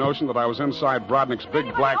crazy notion that I was inside Brodnick's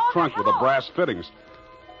big black trunk with the brass fittings.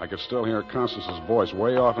 I could still hear Constance's voice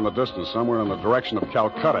way off in the distance, somewhere in the direction of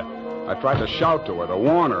Calcutta. I tried to shout to her, to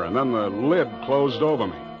warn her, and then the lid closed over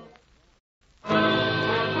me.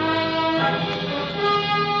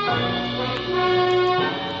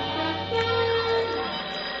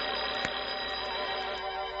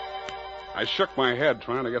 I shook my head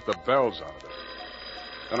trying to get the bells out of it.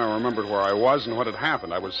 Then I remembered where I was and what had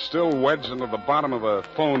happened. I was still wedged into the bottom of a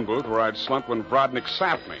phone booth where I'd slumped when Brodnick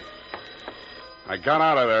sapped me. I got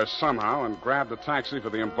out of there somehow and grabbed a taxi for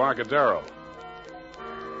the Embarcadero.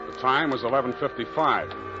 The time was 11:55.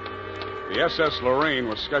 The SS Lorraine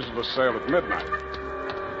was scheduled to sail at midnight.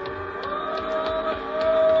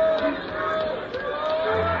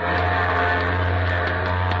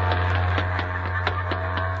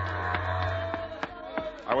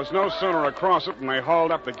 I was no sooner across it than they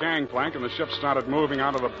hauled up the gangplank and the ship started moving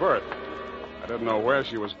out of the berth. I didn't know where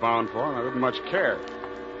she was bound for, and I didn't much care.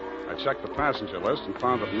 I checked the passenger list and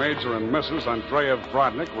found that Major and Mrs. Andrea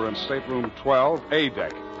Brodnick were in stateroom 12, A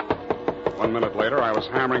deck. 1 minute later, I was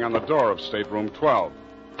hammering on the door of stateroom 12.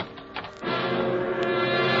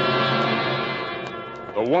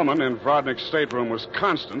 The woman in Brodnick's stateroom was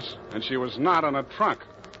Constance, and she was not in a trunk.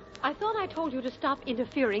 I thought I told you to stop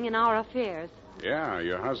interfering in our affairs. Yeah,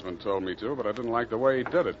 your husband told me to, but I didn't like the way he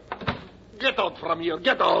did it. Get out from here.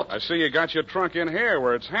 Get out. I see you got your trunk in here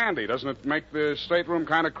where it's handy. Doesn't it make the stateroom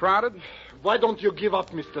kind of crowded? Why don't you give up,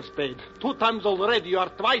 Mr. Spade? 2 times already. You are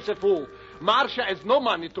twice a fool. Marcia has no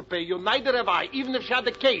money to pay you. Neither have I, even if she had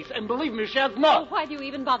the case. And believe me, she has not. Oh, why do you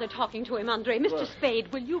even bother talking to him, Andre? Mr.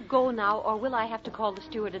 Spade, will you go now, or will I have to call the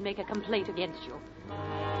steward and make a complaint against you?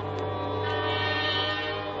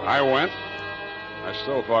 I went. I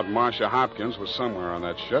still thought Marcia Hopkins was somewhere on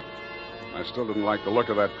that ship. I still didn't like the look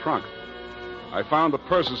of that trunk. I found the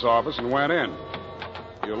purser's office and went in.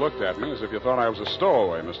 You looked at me as if you thought I was a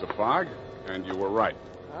stowaway, Mr. Fogg, and you were right.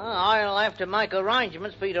 I'll have to make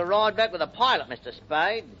arrangements for you to ride back with a pilot, Mr.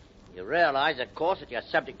 Spade. You realize, of course, that you're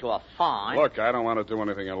subject to a fine. Look, I don't want to do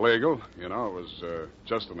anything illegal. You know, it was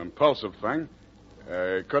just an impulsive thing.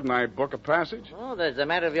 Couldn't I book a passage? Oh, there's the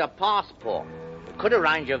matter of your passport. We could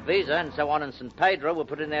arrange a visa and so on in St. Pedro. We'll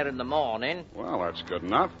put in there in the morning. Well, that's good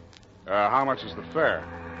enough. How much is the fare?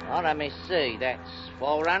 Oh, let me see. That's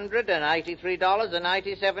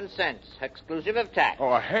 $483.87, exclusive of tax.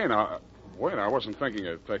 Oh, hey, now, wait, I wasn't thinking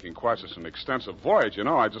of taking quite such an extensive voyage, you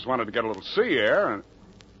know. I just wanted to get a little sea air, and,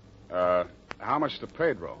 how much to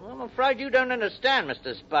Pedro? Well, I'm afraid you don't understand,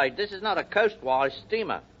 Mr. Spade. This is not a coastwise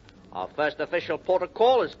steamer. Our first official port of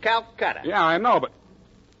call is Calcutta. Yeah, I know, but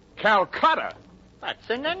Calcutta? That's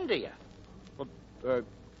in India. Well,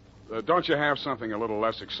 don't you have something a little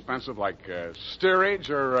less expensive, like steerage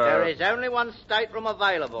or... There is only one stateroom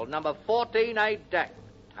available, number 14A deck.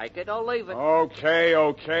 Take it or leave it.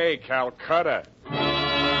 Okay, Calcutta.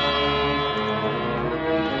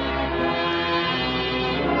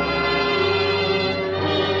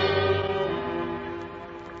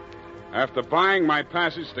 After buying my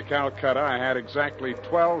passage to Calcutta, I had exactly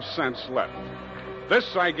 12 cents left.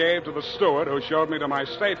 This I gave to the steward who showed me to my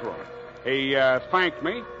stateroom. He thanked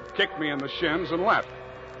me, kicked me in the shins, and left.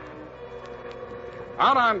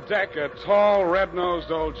 Out on deck, a tall,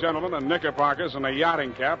 red-nosed old gentleman in knickerbockers and a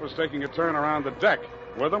yachting cap was taking a turn around the deck.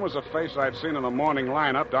 With him was a face I'd seen in the morning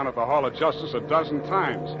lineup down at the Hall of Justice a dozen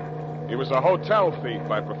times. He was a hotel thief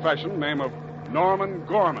by profession, name of Norman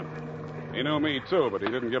Gorman. He knew me, too, but he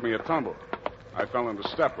didn't give me a tumble. I fell into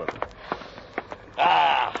step with him.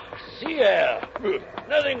 Sea air.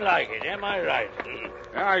 Nothing like it, am I right?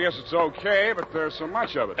 Yeah, I guess it's okay, but there's so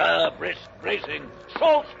much of it. Bracing.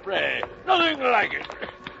 Salt spray. Nothing like it.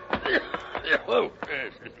 Oh,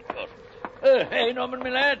 yes, of course. Hey, Norman, my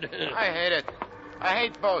lad. I hate it. I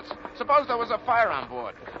hate boats. Suppose there was a fire on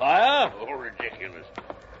board. Fire? Oh, ridiculous.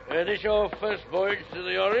 This your first voyage to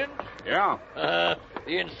the Orient? Yeah.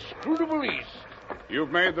 The inscrutable East.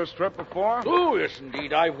 You've made this trip before? Oh, yes,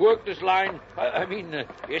 indeed. I've worked this line.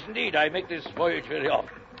 Yes, indeed. I make this voyage very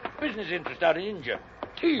often. Business interest out in India.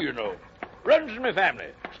 Tea, you know. Runs in my family.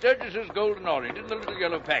 Sturgis's Golden Orient in the little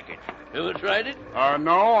yellow package. Ever tried it?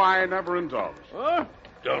 No, I never indulged. Huh?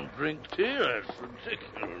 Don't drink tea. That's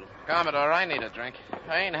ridiculous. Commodore, I need a drink.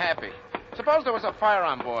 I ain't happy. Suppose there was a fire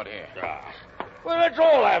on board here. Well, let's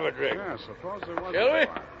all have a drink. Yeah, suppose there was Shall we? a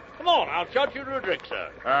fire. Come on, I'll shot you to a drink,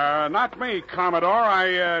 sir. Not me, Commodore.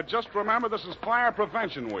 I just remember this is Fire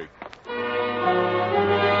Prevention Week.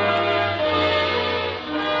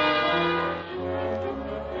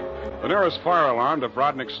 The nearest fire alarm to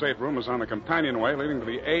Brodnick's stateroom was on the companionway leading to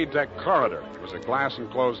the A-deck corridor. It was a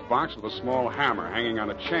glass-enclosed box with a small hammer hanging on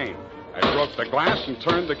a chain. I broke the glass and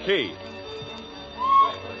turned the key.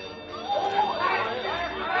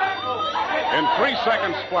 In 3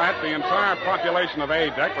 seconds flat, the entire population of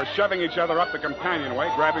A-deck were shoving each other up the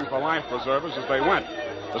companionway, grabbing for life preservers as they went.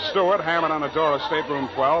 The steward hammered on the door of stateroom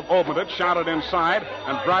 12, opened it, shouted inside,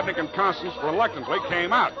 and Brodnick and Constance reluctantly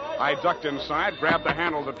came out. I ducked inside, grabbed the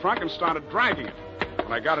handle of the trunk, and started dragging it.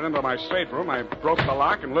 When I got it into my stateroom, I broke the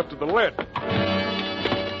lock and lifted the lid.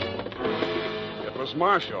 It was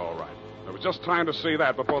Marcia, all right. There was just time to see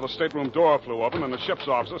that before the stateroom door flew open and the ship's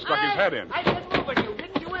officer stuck his head in. I didn't move at you.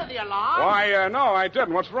 Didn't you hear the alarm? Why, no, I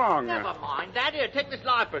didn't. What's wrong? Never mind that. Here, take this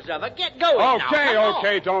life preserver. Get going now. Okay, Come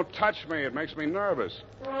okay. on. Don't touch me. It makes me nervous.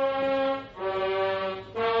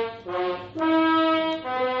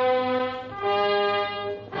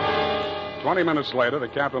 20 minutes later, the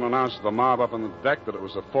captain announced to the mob up on the deck that it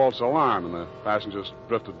was a false alarm, and the passengers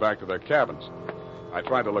drifted back to their cabins. I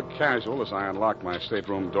tried to look casual as I unlocked my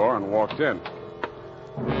stateroom door and walked in.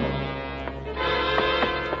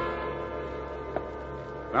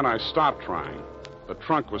 Then I stopped trying. The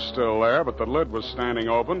trunk was still there, but the lid was standing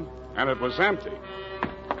open, and it was empty.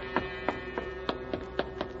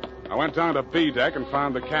 I went down to B deck and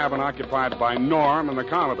found the cabin occupied by Norm and the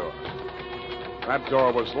Commodore. That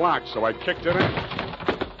door was locked, so I kicked it in.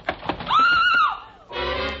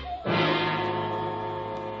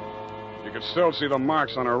 You could still see the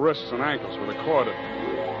marks on her wrists and ankles where the cord had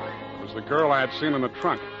been. It was the girl I had seen in the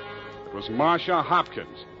trunk. It was Marcia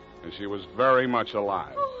Hopkins, and she was very much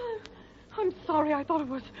alive. Oh, I'm sorry. I thought it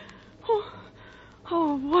was...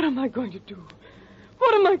 Oh, what am I going to do?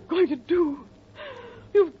 What am I going to do?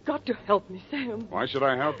 You've got to help me, Sam. Why should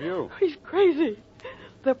I help you? He's crazy.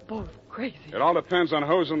 They're both crazy. It all depends on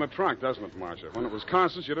who's in the trunk, doesn't it, Marcia? When it was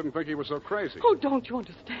Constance, you didn't think he was so crazy. Oh, don't you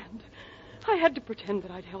understand? I had to pretend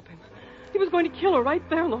that I'd help him. He was going to kill her right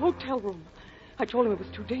there in the hotel room. I told him it was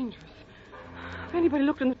too dangerous. If anybody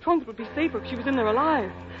looked in the trunk, it would be safer if she was in there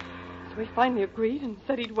alive. So he finally agreed and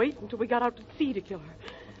said he'd wait until we got out to sea to kill her.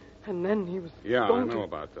 And then he was Yeah, going I know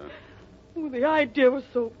about that. Oh, the idea was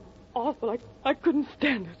so awful, I couldn't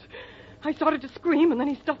stand it. I started to scream, and then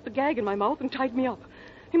he stuffed the gag in my mouth and tied me up.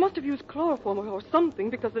 He must have used chloroform or something,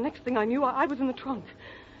 because the next thing I knew, I was in the trunk.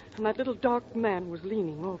 And that little dark man was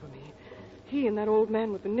leaning over me. He and that old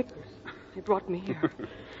man with the knickers. They brought me here.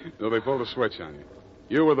 So they pulled a switch on you.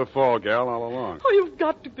 You were the fall gal all along. Oh, you've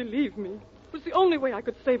got to believe me. It was the only way I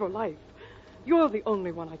could save her life. You're the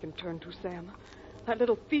only one I can turn to, Sam. That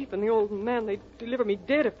little thief and the old man, they'd deliver me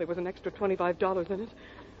dead if there was an extra $25 in it.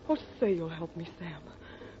 Oh, say you'll help me, Sam.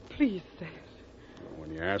 Please say it. Well,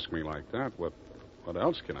 when you ask me like that, what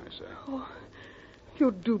else can I say? Oh,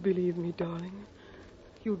 you do believe me, darling.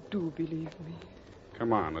 You do believe me.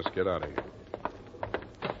 Come on, let's get out of here.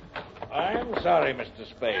 I'm sorry, Mr.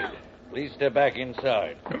 Spade. Please step back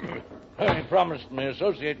inside. I promised my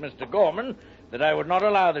associate, Mr. Gorman, that I would not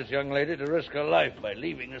allow this young lady to risk her life by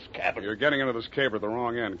leaving this cabin. You're getting into this caper at the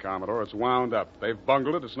wrong end, Commodore. It's wound up. They've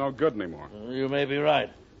bungled it. It's no good anymore. You may be right.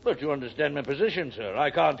 But you understand my position, sir. I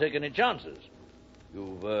can't take any chances.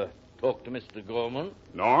 You've talked to Mr. Gorman?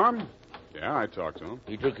 Norm? Yeah, I talked to him.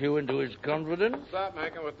 He took you into his confidence? Stop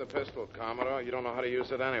making with the pistol, Commodore. You don't know how to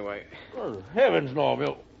use it anyway. Oh, heavens, Norm.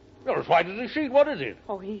 You're as white as a sheet. What is it?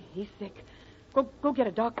 Oh, he's sick. Go get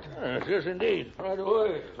a doctor. Yes, indeed. Right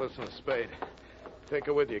away. Listen, Spade. Take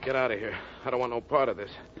her with you. Get out of here. I don't want no part of this.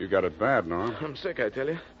 You got it bad, Norm. I'm sick, I tell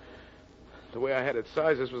you. The way I had it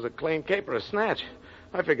sized, this was a clean caper, a snatch.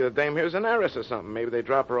 I figured the dame here's an heiress or something. Maybe they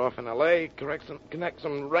drop her off in L.A., connect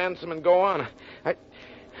some ransom, and go on. I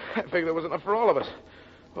figured there was enough for all of us.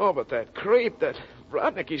 Oh, but that creep, that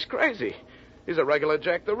Rodnick, he's crazy. He's a regular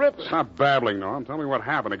Jack the Ripper. Stop babbling, Norm. Tell me what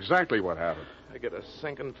happened, exactly what happened. I get a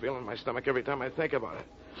sinking feeling in my stomach every time I think about it.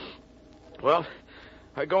 Well,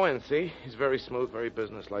 I go in, see? He's very smooth, very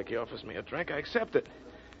businesslike. He offers me a drink. I accept it.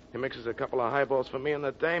 He mixes a couple of highballs for me and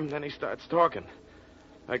the dame, then he starts talking.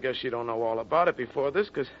 I guess she don't know all about it before this,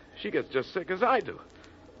 because she gets just sick as I do.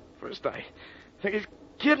 First, I think he's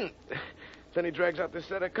kidding. Then he drags out this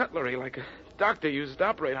set of cutlery like a doctor uses to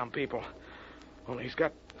operate on people. Only he's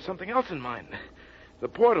got something else in mind. The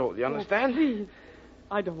porthole, you understand? Oh, please.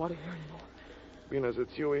 I don't want to hear anymore. Being as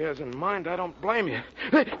it's you he has in mind, I don't blame you.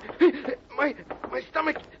 My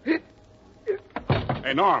stomach.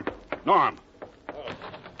 Hey, Norm. Norm.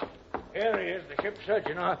 Here he is, the ship's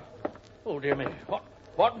surgeon. Oh, dear me. What?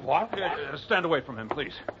 Stand away from him,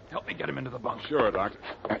 please. Help me get him into the bunk. Sure, Doctor.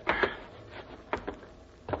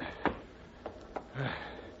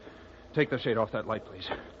 Take the shade off that light, please.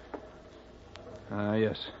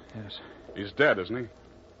 Yes. He's dead, isn't he?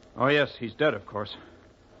 Oh, yes, he's dead, of course.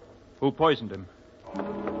 Who poisoned him?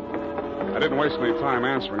 I didn't waste any time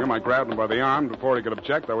answering him. I grabbed him by the arm. Before he could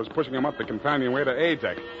object, I was pushing him up the companionway to A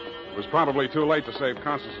deck. It was probably too late to save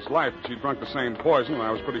Constance's life. She'd drunk the same poison, and I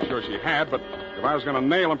was pretty sure she had, but if I was going to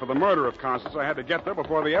nail him for the murder of Constance, I had to get there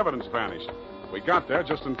before the evidence vanished. We got there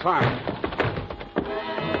just in time.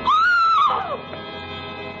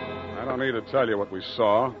 I don't need to tell you what we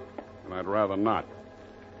saw, and I'd rather not.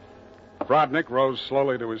 Rodnick rose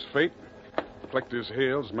slowly to his feet, clicked his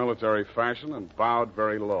heels military fashion, and bowed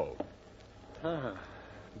very low.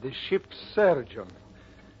 The ship's surgeon.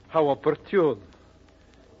 How opportune.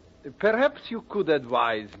 Perhaps you could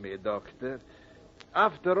advise me, Doctor.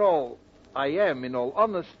 After all, I am, in all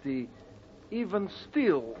honesty, even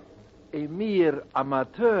still, a mere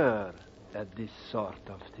amateur at this sort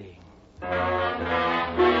of thing.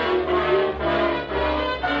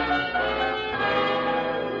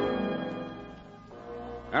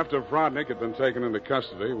 After Rodnick had been taken into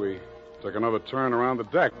custody, we took another turn around the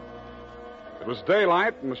deck. It was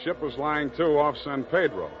daylight, and the ship was lying to off San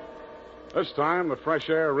Pedro. This time, the fresh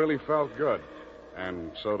air really felt good,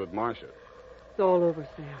 and so did Marcia. It's all over,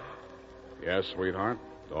 Sam. Yes, sweetheart,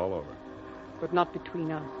 it's all over. But not between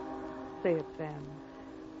us. Say it, Sam.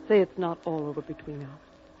 Say it's not all over between us.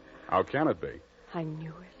 How can it be? I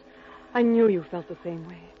knew it. I knew you felt the same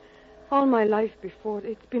way. All my life before,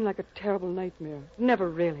 it's been like a terrible nightmare. It never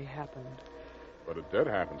really happened. But it did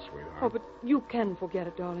happen, sweetheart. Oh, but you can forget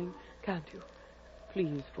it, darling, can't you?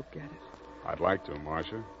 Please forget it. I'd like to,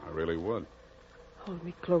 Marcia. I really would. Hold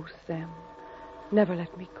me close, Sam. Never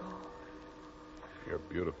let me go. You're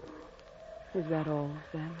beautiful. Is that all,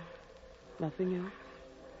 Sam? Nothing else?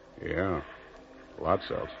 Yeah, lots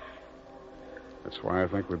else. That's why I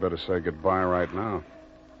think we better say goodbye right now.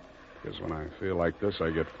 Because when I feel like this, I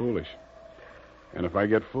get foolish. And if I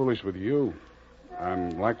get foolish with you,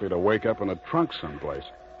 I'm likely to wake up in a trunk someplace.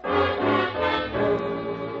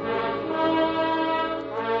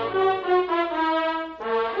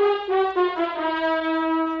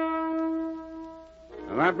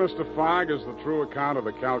 And that, Mr. Fogg, is the true account of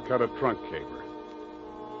the Calcutta trunk caper.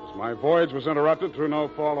 As my voyage was interrupted through no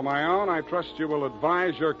fault of my own, I trust you will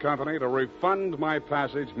advise your company to refund my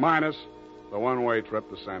passage minus the one-way trip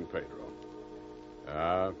to San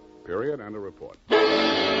Pedro. Period, and a report.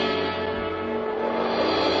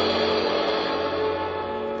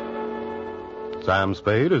 Sam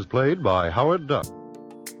Spade is played by Howard Duck.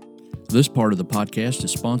 This part of the podcast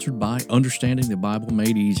is sponsored by Understanding the Bible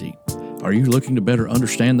Made Easy. Are you looking to better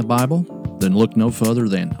understand the Bible? Then look no further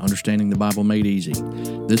than Understanding the Bible Made Easy.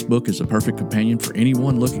 This book is a perfect companion for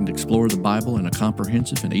anyone looking to explore the Bible in a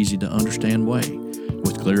comprehensive and easy-to-understand way.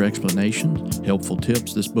 With clear explanations, helpful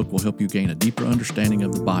tips, this book will help you gain a deeper understanding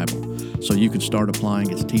of the Bible so you can start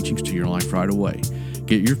applying its teachings to your life right away.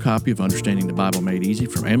 Get your copy of Understanding the Bible Made Easy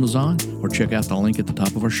from Amazon or check out the link at the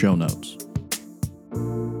top of our show notes.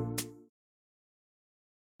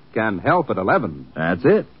 can help at 11. That's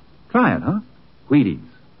it. Try it, huh? Wheaties.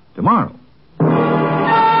 Tomorrow.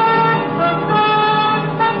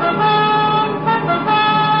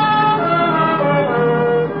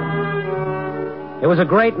 It was a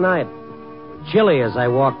great night. Chilly as I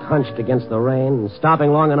walked hunched against the rain, and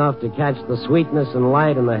stopping long enough to catch the sweetness and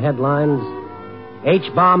light in the headlines.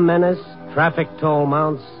 H-bomb menace, traffic toll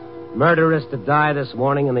mounts, murderess to die this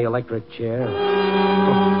morning in the electric chair.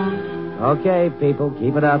 Okay, people,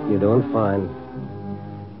 keep it up. You're doing fine.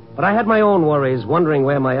 But I had my own worries, wondering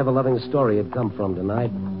where my ever-loving story had come from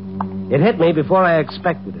tonight. It hit me before I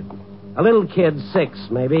expected it. A little kid, 6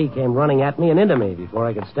 maybe, came running at me and into me before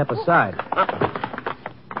I could step aside.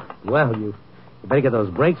 Well, you better get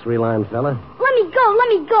those brakes relined, fella. Let me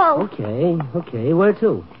go. Okay. Where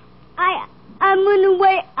to? I'm on the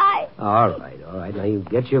way. All right. Now you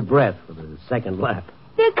get your breath for the second lap.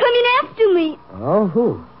 They're coming after me. Oh,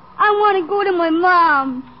 who? I want to go to my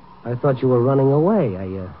mom. I thought you were running away.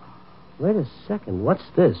 Wait a second. What's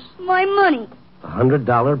this? My money.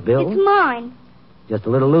 $100 bill? It's mine. Just a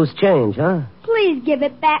little loose change, huh? Please give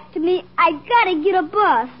it back to me. I gotta get a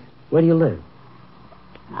bus. Where do you live?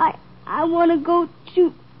 I want to go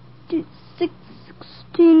to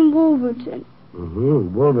 616 Wolverton.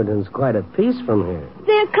 Wolverton's quite a piece from here.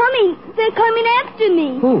 They're coming after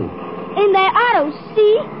me. Who? In their auto,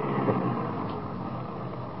 see?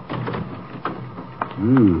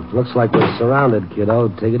 Looks like we're surrounded, kiddo.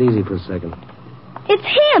 Take it easy for a second.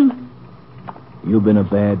 It's him. You've been a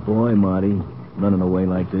bad boy, Marty, running away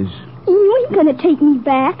like this. You ain't gonna take me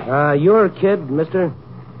back. You're a kid, mister?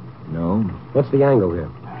 No. What's the angle here?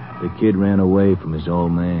 The kid ran away from his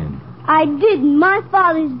old man. I didn't. My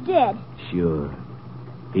father's dead. Sure.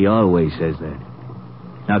 He always says that.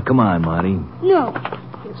 Now, come on, Marty. No.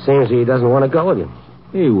 It seems he doesn't want to go with you.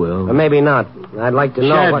 He will. Or maybe not. I'd like to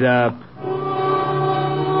know Shut up.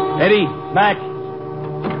 Eddie, back.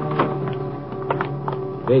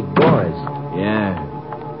 Big boys. Yeah.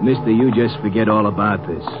 Mister, you just forget all about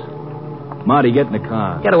this. Marty, get in the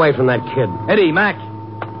car. Get away from that kid. Eddie, Mac.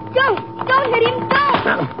 Don't hit him.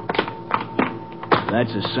 Don't.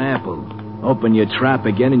 That's a sample. Open your trap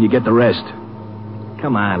again and you get the rest.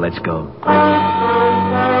 Come on, let's go.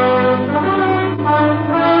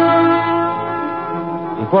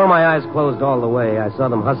 Before my eyes closed all the way, I saw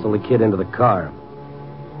them hustle the kid into the car.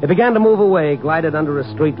 It began to move away, glided under a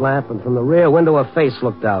street lamp, and from the rear window a face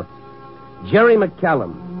looked out. Jerry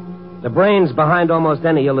McCallum. The brains behind almost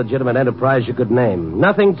any illegitimate enterprise you could name.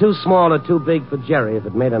 Nothing too small or too big for Jerry if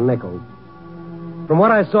it made a nickel. From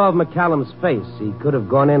what I saw of McCallum's face, he could have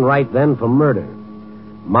gone in right then for murder.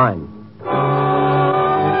 Mine.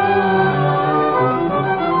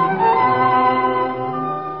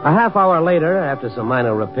 A half hour later, after some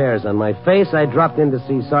minor repairs on my face, I dropped in to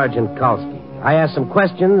see Sergeant Kalski. I asked some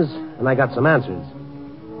questions, and I got some answers.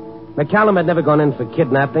 McCallum had never gone in for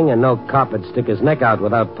kidnapping, and no cop would stick his neck out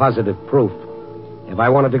without positive proof. If I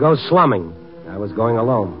wanted to go slumming, I was going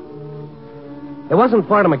alone. It wasn't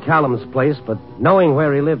far to McCallum's place, but knowing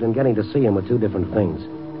where he lived and getting to see him were two different things.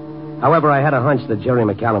 However, I had a hunch that Jerry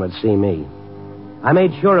McCallum would see me. I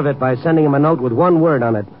made sure of it by sending him a note with one word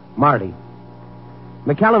on it, Marty.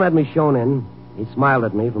 McCallum had me shown in. He smiled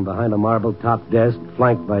at me from behind a marble-topped desk,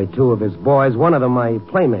 flanked by 2 of his boys, one of them my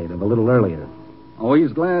playmate of a little earlier.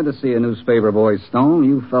 Always glad to see a newspaper boy, Stone.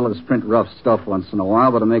 You fellas print rough stuff once in a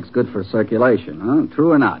while, but it makes good for circulation, huh?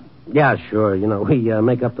 True or not? Yeah, sure. You know, we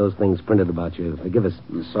make up those things printed about you. Forgive us.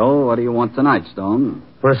 So, what do you want tonight, Stone?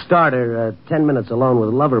 For a starter, 10 minutes alone with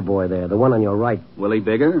Lover Boy there, the one on your right. Willie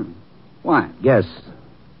Bigger? Why? Yes.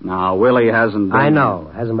 Now, Willie hasn't been... I know.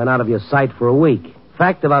 Hasn't been out of your sight for a week. In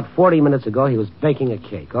fact, about 40 minutes ago, he was baking a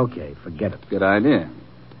cake. Okay, forget it. Good idea.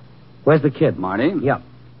 Where's the kid? Marty? Yep.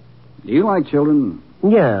 Do you like children?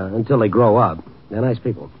 Yeah, until they grow up. They're nice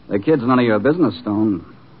people. The kid's none of your business, Stone.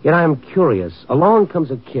 Yet I'm curious. Along comes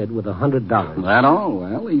a kid with $100. That all?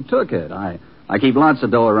 Well, he took it. I keep lots of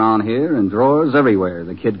dough around here and drawers everywhere.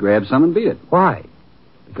 The kid grabbed some and beat it. Why?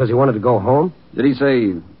 Because he wanted to go home? Did he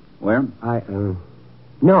say where?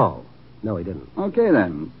 No. No, he didn't. Okay,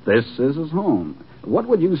 then. This is his home. What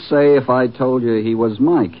would you say if I told you he was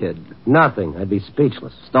my kid? Nothing. I'd be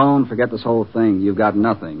speechless. Stone, forget this whole thing. You've got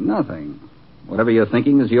nothing. Nothing. Whatever you're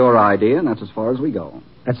thinking is your idea, and that's as far as we go.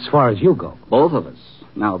 That's as far as you go? Both of us.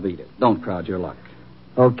 Now beat it. Don't crowd your luck.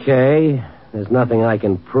 Okay. There's nothing I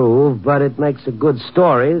can prove, but it makes a good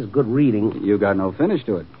story. It's good reading. You got no finish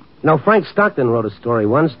to it. No, Frank Stockton wrote a story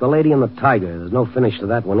once, The Lady and the Tiger. There's no finish to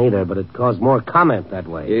that one either, but it caused more comment that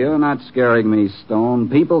way. You're not scaring me, Stone.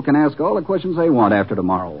 People can ask all the questions they want after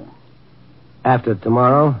tomorrow. After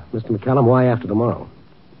tomorrow? Mr. McCallum, why after tomorrow?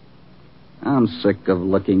 I'm sick of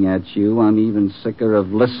looking at you. I'm even sicker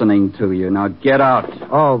of listening to you. Now get out.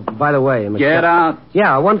 Oh, by the way... Get out.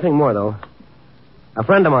 Yeah, one thing more, though. A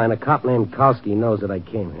friend of mine, a cop named Kalski, knows that I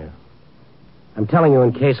came here. I'm telling you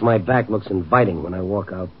in case my back looks inviting when I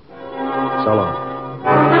walk out. So long.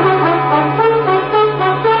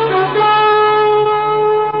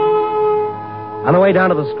 On the way down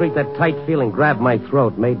to the street, that tight feeling grabbed my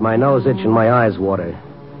throat, made my nose itch and my eyes water.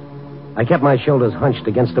 I kept my shoulders hunched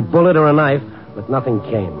against a bullet or a knife, but nothing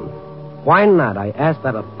came. Why not? I asked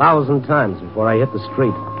that 1,000 times before I hit the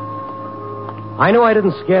street. I knew I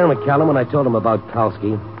didn't scare McCallum when I told him about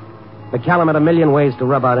Kalski. McCallum had a million ways to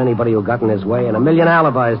rub out anybody who got in his way and a million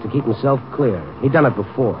alibis to keep himself clear. He'd done it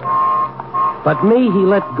before. But me, he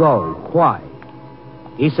let go. Why?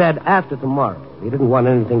 He said after tomorrow. He didn't want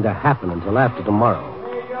anything to happen until after tomorrow.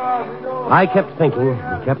 I kept thinking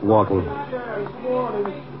and kept walking.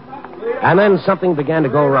 And then something began to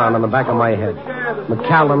go around on the back of my head.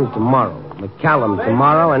 McCallum tomorrow. McCallum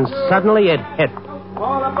tomorrow, and suddenly it hit.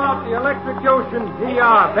 All about the electrocution.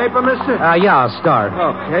 PR. Paper, mister? Yeah, I'll start.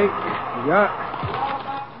 Okay. Yeah.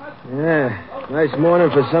 Nice morning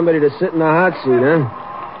for somebody to sit in the hot seat, huh?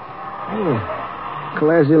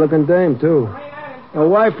 Classy-looking dame, too. Now,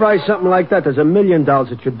 why price something like that? There's $1 million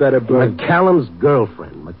that you'd better bring. McCallum's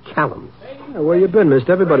girlfriend. McCallum's. Yeah, where you been,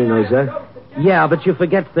 mister? Everybody knows that. Yeah, but you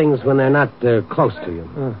forget things when they're not close to you.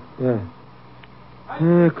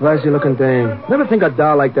 Yeah. Classy-looking dame. Never think a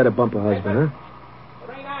doll like that a bump a husband, huh?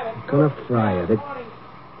 Gonna fry it.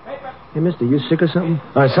 Hey, mister, you sick or something?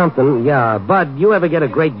 Or something, yeah. Bud, you ever get a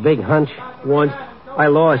great big hunch? Once. I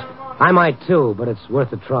lost. I might, too, but it's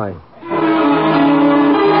worth a try.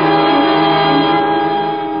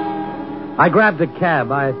 I grabbed a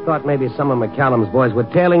cab. I thought maybe some of McCallum's boys were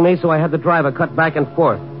tailing me, so I had the driver cut back and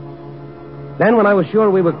forth. Then, when I was sure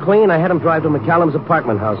we were clean, I had him drive to McCallum's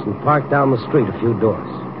apartment house and park down the street a few doors.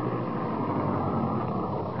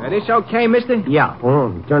 This okay, mister? Yeah.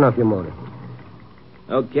 Turn off your motor.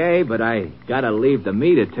 Okay, but I gotta leave the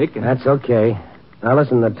meter ticking. That's okay. Now,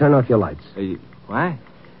 listen, turn off your lights. What?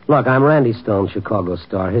 Look, I'm Randy Stone, Chicago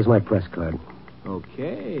Star. Here's my press card.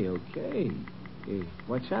 Okay.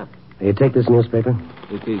 What's up? You take this newspaper?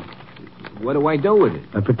 What do I do with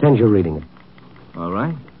it? Pretend you're reading it. All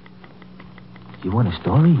right. You want a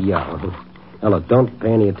story? Yeah. Now, look, don't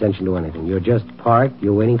pay any attention to anything. You're just parked.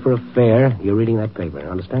 You're waiting for a fare. You're reading that paper.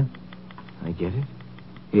 Understand? I get it.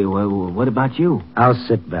 Hey, what about you? I'll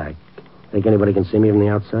sit back. Think anybody can see me from the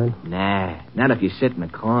outside? Nah. Not if you sit in the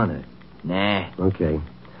corner. Nah. Okay.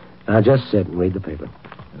 Now, just sit and read the paper.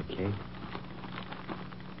 Okay.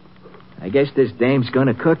 I guess this dame's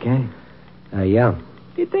gonna cook, eh? Yeah.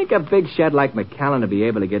 You'd think a big shot like McCallum would be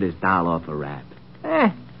able to get his doll off a rap.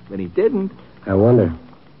 But he didn't. I wonder.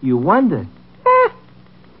 You wonder?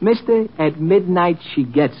 Mister, at midnight she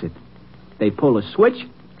gets it. They pull a switch,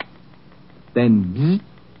 then bzz,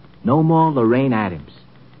 no more Lorraine Adams.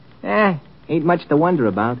 Ain't much to wonder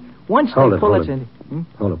about. Once Hold they it, pull hold it...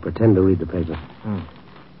 Hold it. Pretend to read the paper.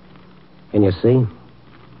 Can you see?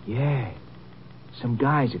 Yeah. Some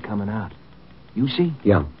guys are coming out. You see?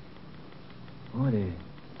 Yeah. Oh,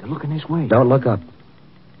 they're looking this way. Don't look up.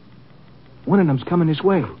 One of them's coming this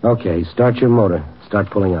way. Okay, start your motor. Start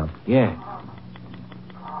pulling out. Yeah.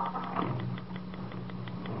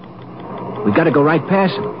 We gotta go right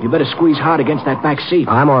past him. You better squeeze hard against that back seat.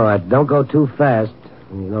 I'm all right. Don't go too fast.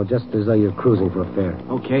 Just as though you're cruising for a fare.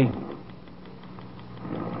 Okay.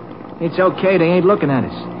 It's okay. They ain't looking at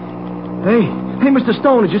us. Hey, Mr.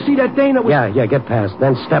 Stone, did you see that thing that was... Yeah, get past.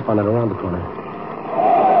 Then step on it around the corner.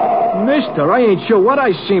 Mister, I ain't sure what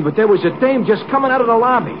I seen, but there was a dame just coming out of the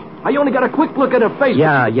lobby. I only got a quick look at her face.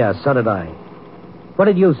 Yeah, so did I. What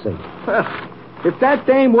did you see? If that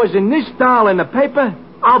dame was in this doll in the paper,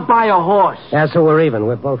 I'll buy a horse. Yeah, so we're even.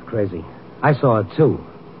 We're both crazy. I saw her, too.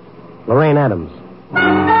 Lorraine Adams.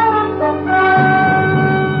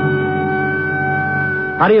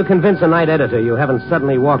 How do you convince a night editor you haven't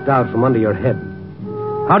suddenly walked out from under your head?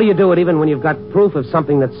 How do you do it even when you've got proof of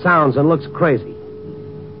something that sounds and looks crazy?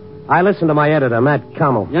 I listened to my editor, Matt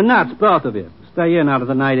Commell. You're nuts, both of you. Stay in out of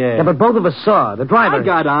the night air. Yeah, but both of us saw. The driver... I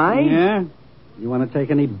got eyes. Yeah? You want to take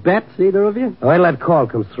any bets, either of you? Wait till that call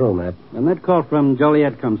comes through, Matt. When that call from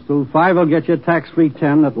Joliet comes through, 5 will get you a tax-free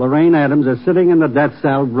 10 that Lorraine Adams is sitting in the death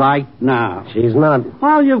cell right now. She's not.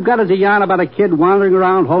 All you've got is a yarn about a kid wandering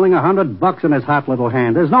around holding $100 in his hot little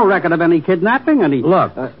hand. There's no record of any kidnapping, any...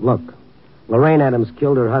 Look. Lorraine Adams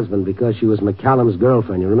killed her husband because she was McCallum's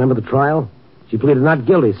girlfriend. You remember the trial? She pleaded not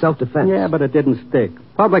guilty, self-defense. Yeah, but it didn't stick.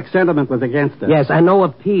 Public sentiment was against her. Yes, and no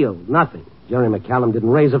appeal. Nothing. Jerry McCallum didn't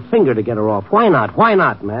raise a finger to get her off. Why not? Why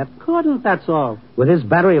not, Matt? Couldn't, that's all. With his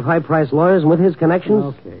battery of high-priced lawyers and with his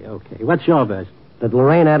connections? Okay. What's your version? That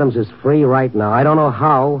Lorraine Adams is free right now. I don't know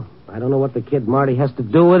how. I don't know what the kid Marty has to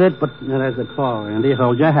do with it, but... Now, there's the call, Randy.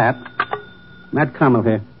 Hold your hat. Matt Connell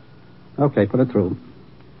here. Okay, put it through.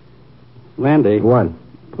 Randy. What?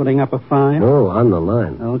 Putting up a fine? Oh, on the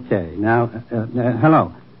line. Okay. Now,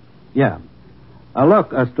 hello. Yeah.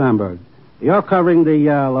 Look, Stromberg, you're covering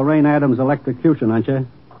the Lorraine Adams electrocution, aren't you?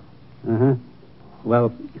 Uh-huh.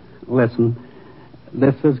 Well, listen,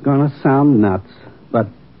 this is going to sound nuts, but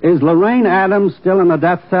is Lorraine Adams still in the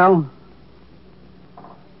death cell?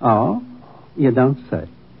 Oh, you don't say.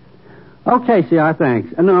 Okay, CR,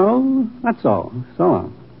 thanks. No, that's all. So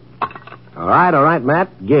long. All right,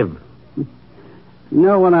 Matt. Give. You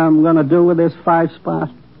know what I'm going to do with this 5-spot?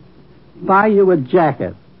 Buy you a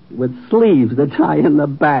jacket with sleeves that tie in the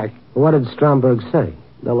back. What did Stromberg say?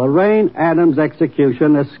 The Lorraine Adams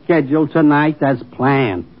execution is scheduled tonight as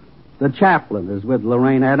planned. The chaplain is with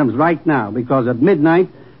Lorraine Adams right now because at midnight,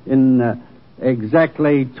 in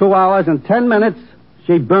exactly 2 hours and 10 minutes,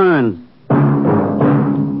 she burns.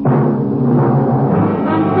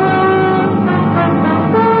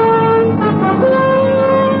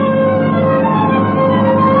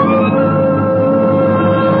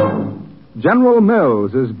 General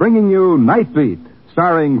Mills is bringing you Nightbeat,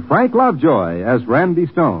 starring Frank Lovejoy as Randy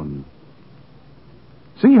Stone.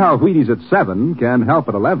 See how Wheaties at 7 can help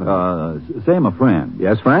at 11. Say, my friend.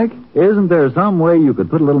 Yes, Frank? Isn't there some way you could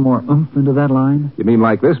put a little more oomph into that line? You mean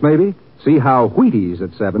like this, maybe? See how Wheaties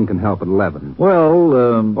at 7 can help at 11.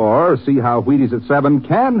 Well, Or see how Wheaties at 7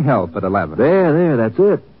 can help at 11. There, that's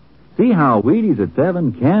it. See how Wheaties at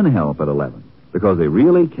 7 can help at 11. Because they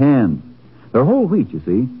really can. They're whole wheat, you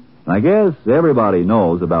see. I guess everybody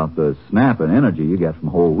knows about the snap and energy you get from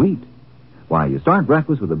whole wheat. Why, you start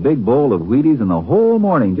breakfast with a big bowl of Wheaties and the whole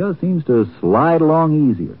morning just seems to slide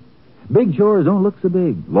along easier. Big chores don't look so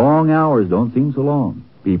big. Long hours don't seem so long.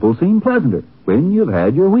 People seem pleasanter when you've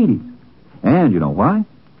had your Wheaties. And you know why?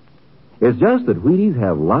 It's just that Wheaties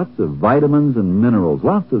have lots of vitamins and minerals,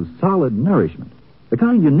 lots of solid nourishment, the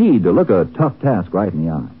kind you need to look a tough task right in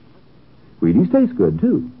the eye. Wheaties taste good,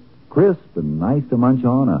 too. Crisp and nice to munch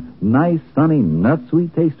on, a nice, sunny,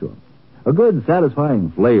 nut-sweet taste to them. A good,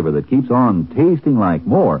 satisfying flavor that keeps on tasting like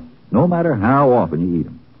more, no matter how often you eat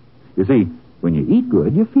them. You see, when you eat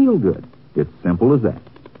good, you feel good. It's simple as that.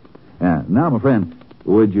 Now, my friend,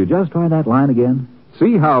 would you just try that line again?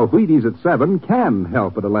 See how Wheaties at 7 can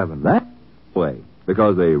help at 11. That way,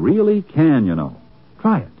 because they really can, you know.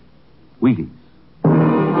 Try it. Wheaties.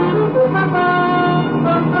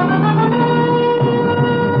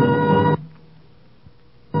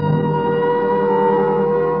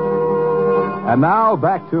 And now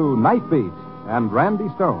back to Nightbeat and Randy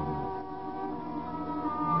Stone.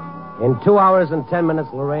 In 2 hours and 10 minutes,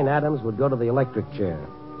 Lorraine Adams would go to the electric chair.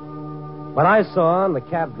 But I saw, and the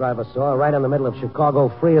cab driver saw, right in the middle of Chicago,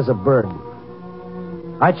 free as a bird.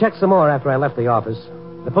 I checked some more after I left the office.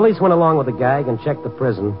 The police went along with the gag and checked the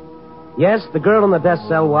prison. Yes, the girl in the death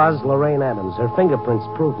cell was Lorraine Adams. Her fingerprints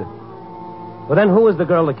proved it. But then who was the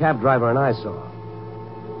girl the cab driver and I saw?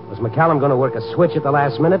 Was McCallum going to work a switch at the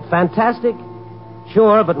last minute? Fantastic.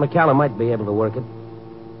 Sure, but McCallum might be able to work it.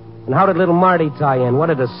 And how did little Marty tie in? What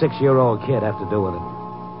did a 6-year-old kid have to do with it?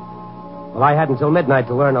 Well, I had until midnight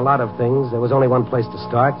to learn a lot of things. There was only one place to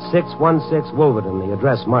start, 616 Wolverton, the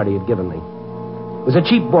address Marty had given me. It was a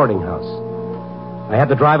cheap boarding house. I had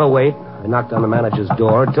the driver wait. I knocked on the manager's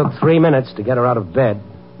door. It took 3 minutes to get her out of bed,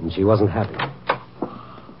 and she wasn't happy.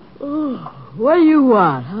 What do you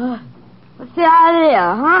want, huh? What's the idea,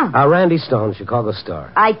 huh? Randy Stone, Chicago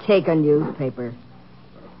Star. I take a newspaper.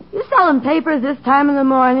 You selling papers this time in the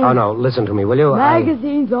morning? Oh, no, listen to me, will you?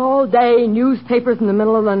 Magazines all day, newspapers in the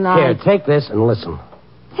middle of the night. Here, take this and listen.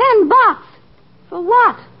 $10? For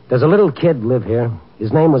what? There's a little kid live here.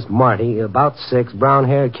 His name was Marty, about 6, brown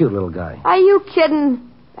hair, cute little guy. Are you kidding?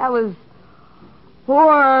 That was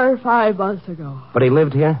 4 or 5 months ago. But he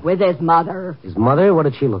lived here? With his mother. His mother? What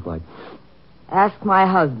did she look like? Ask my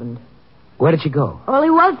husband. Where did she go? Only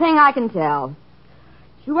one thing I can tell.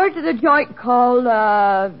 She worked at a joint called,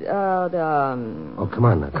 Oh, come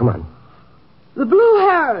on now, come on. the Blue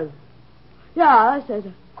Herons. Yeah, that's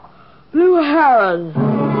it. Blue Herons.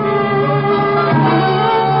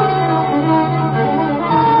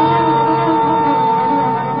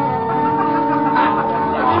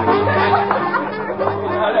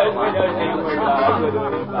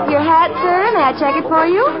 Your hat, sir? May I check it for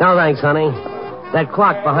you? No, thanks, honey. That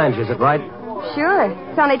clock behind you, is it right? Sure.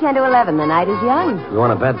 It's only 10 to 11. The night is young. You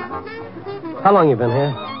want to bet? How long you been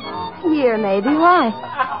here? A year, maybe. Why?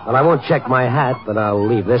 Well, I won't check my hat, but I'll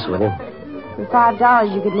leave this with you. For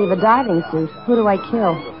 $5, you could leave a diving suit. Who do I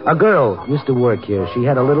kill? A girl used to work here. She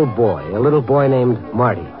had a little boy named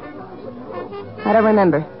Marty. I don't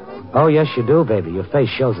remember. Oh, yes, you do, baby. Your face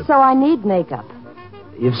shows it. So I need makeup.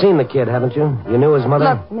 You've seen the kid, haven't you? You knew his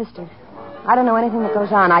mother? Look, mister, I don't know anything that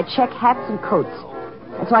goes on. I check hats and coats.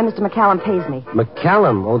 That's why Mr. McCallum pays me.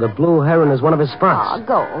 McCallum? Oh, the Blue Heron is one of his spots. Oh,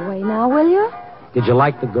 go away now, will you? Did you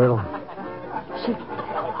like the girl?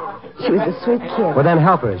 She was a sweet kid. Well, then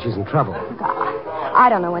help her. She's in trouble. I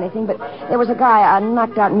don't know anything, but there was a guy, a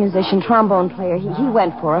knocked-out musician, trombone player. He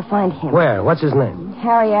went for her. Find him. Where? What's his name?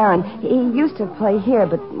 Harry Aaron. He used to play here,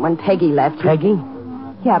 but when Peggy left... Peggy?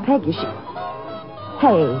 Yeah, Peggy.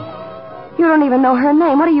 Hey, you don't even know her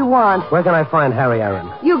name. What do you want? Where can I find Harry Aaron?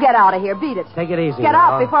 You get out of here. Beat it. Take it easy. Get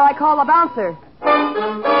now. out before I call the bouncer.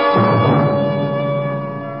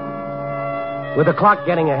 With the clock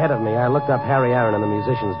getting ahead of me, I looked up Harry Aaron in the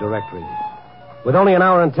musician's directory. With only an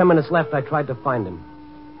hour and 10 minutes left, I tried to find him.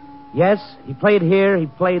 Yes, he played here, he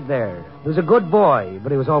played there. He was a good boy,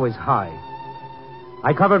 but he was always high.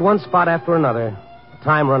 I covered one spot after another,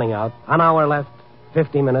 time running out, an hour left,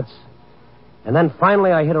 50 minutes. And then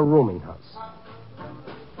finally I hit a rooming house.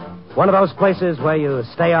 One of those places where you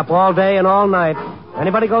stay up all day and all night.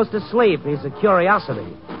 Anybody goes to sleep, he's a curiosity.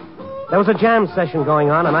 There was a jam session going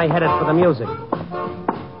on, and I headed for the music.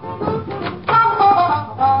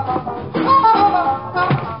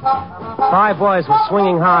 5 boys were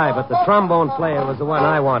swinging high, but the trombone player was the one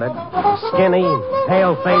I wanted. Skinny,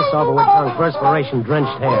 pale face over with tongue,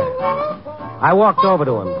 perspiration-drenched hair. I walked over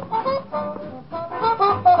to him.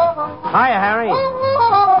 Hiya, Harry.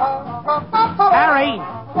 Harry!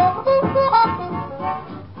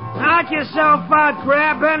 Knock yourself out.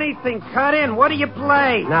 Grab anything. Cut in. What do you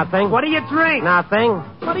play? Nothing. What do you drink? Nothing.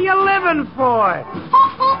 What are you living for?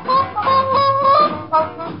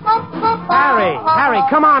 Harry,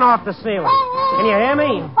 come on off the ceiling. Can you hear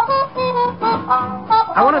me?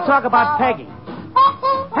 I want to talk about Peggy.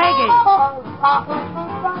 Peggy!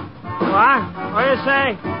 What? What do you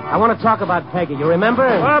say? I want to talk about Peggy. You remember?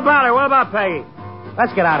 What about her? What about Peggy?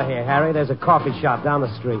 Let's get out of here, Harry. There's a coffee shop down the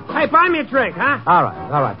street. Hey, buy me a drink, huh? All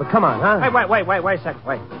right. But come on, huh? Hey, wait a second.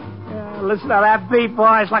 Wait. Listen to that beat,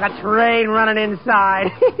 boy. It's like a train running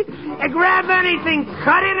inside. Hey, grab anything.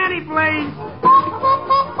 Cut in any place.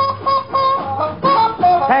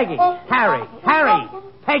 Peggy. Harry.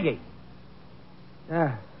 Peggy.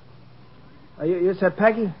 Yeah. You said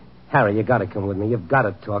Peggy? Harry, you got to come with me. You've got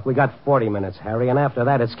to talk. We got 40 minutes, Harry, and after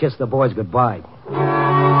that, it's kiss the boys goodbye.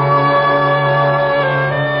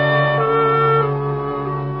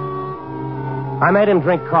 I made him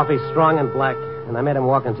drink coffee strong and black, and I made him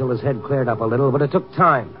walk until his head cleared up a little, but it took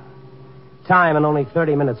time. Time, and only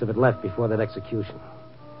 30 minutes of it left before that execution.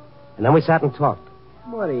 And then we sat and talked.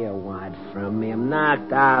 What do you want from me? I'm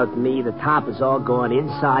knocked out, me. The top is all gone,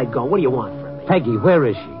 inside gone. What do you want from me? Peggy, where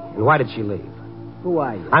is she? And why did she leave? Who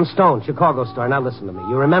are you? I'm Stone, Chicago star. Now listen to me.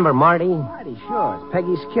 You remember Marty? Marty, sure. It's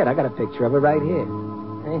Peggy's kid. I got a picture of her right here.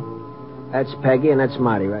 Hey? That's Peggy, and that's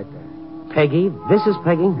Marty right there. Peggy? This is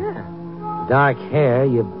Peggy? Yeah. Dark hair,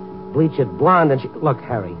 you bleach it blonde, and she... Look,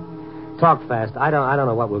 Harry, talk fast. I don't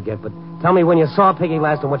know what we'll get, but tell me when you saw Peggy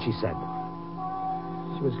last and what she said.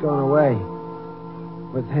 She was going away.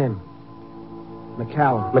 With him.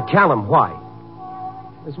 McCallum. McCallum? Why?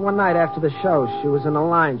 It was one night after the show. She was in the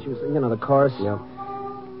line. She was, the chorus. Yeah.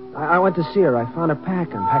 I went to see her. I found her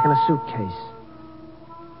packing a suitcase.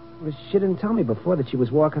 Well, she didn't tell me before that she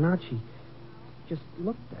was walking out. She just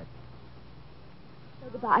looked at me. Say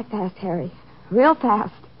goodbye fast, Harry. Real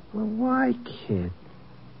fast. Well, why, kid?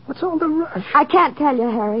 What's all the rush? I can't tell you,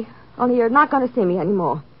 Harry. Only you're not going to see me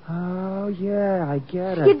anymore. Oh, yeah, I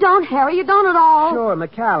get it. You don't, Harry. You don't at all. Sure,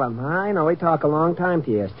 McCallum. I know. We talked a long time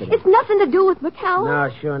to you yesterday. It's nothing to do with McCallum. No,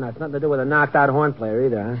 sure not. It's nothing to do with a knocked-out horn player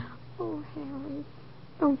either, huh? Oh, Harry.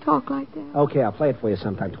 Don't talk like that. Okay, I'll play it for you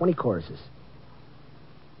sometime. 20 choruses.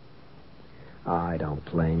 Oh, I don't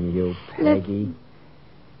blame you, Peggy. Listen,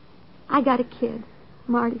 I got a kid,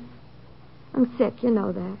 Marty. I'm sick, you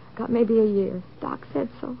know that. Got maybe a year. Doc said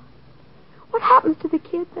so. What happens to the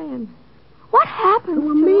kid then? What happens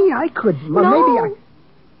to me? I could... No. Maybe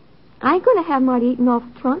I ain't going to have Marty eating off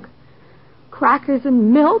the trunk. Crackers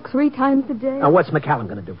and milk 3 times a day. Now, what's McCallum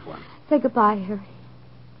going to do for him? Say goodbye, Harry.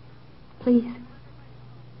 Please.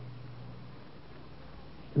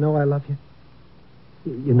 You know I love you?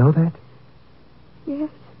 You know that? Yes.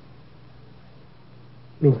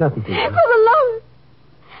 Means nothing to you. For the love of...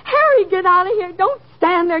 Harry, get out of here. Don't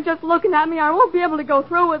stand there just looking at me. I won't be able to go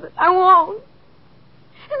through with it. I won't.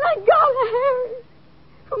 And I got Harry.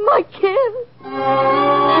 For my kid.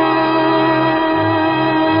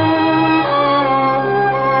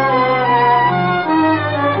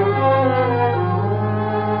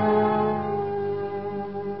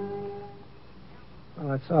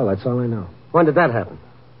 That's all I know. When did that happen?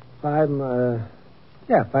 5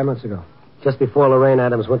 months ago. Just before Lorraine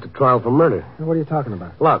Adams went to trial for murder. What are you talking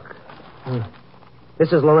about? Look.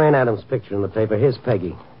 This is Lorraine Adams' picture in the paper. Here's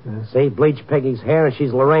Peggy. See, bleach Peggy's hair, and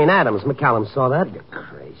she's Lorraine Adams. McCallum saw that. You're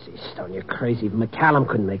crazy, Stone. You're crazy. McCallum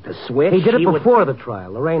couldn't make the switch. He did it before the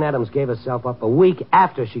trial. Lorraine Adams gave herself up a week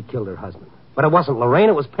after she killed her husband. But it wasn't Lorraine,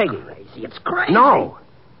 it was Peggy. Crazy. It's crazy. No.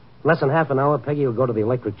 In less than half an hour, Peggy will go to the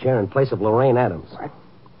electric chair in place of Lorraine Adams. What?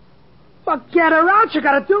 Well, get her out. You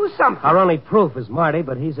gotta do something. Our only proof is Marty,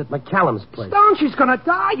 but he's at McCallum's place. Stone, she's gonna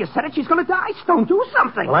die. You said it. She's gonna die. Stone, do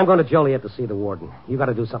something. Well, I'm going to Joliet to see the warden. You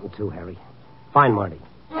gotta do something too, Harry. Find Marty.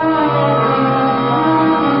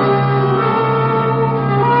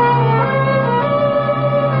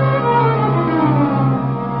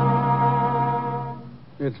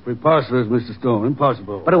 It's preposterous, Mr. Stone.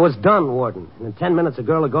 Impossible. But it was done, Warden. And in 10 minutes, a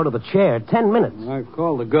girl will go to the chair. 10 minutes. I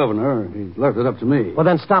called the governor. He's left it up to me. Well,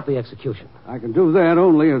 then stop the execution. I can do that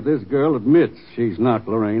only if this girl admits she's not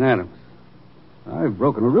Lorraine Adams. I've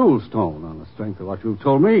broken a rule, Stone, on the strength of what you've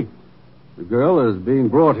told me. The girl is being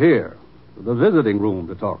brought here to the visiting room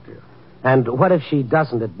to talk to you. And what if she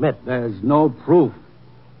doesn't admit? There's no proof.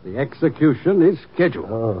 The execution is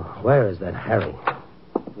scheduled. Oh, where is that Harry?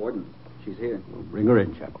 Warden, she's here. Well, bring her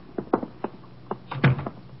in, Chaplain.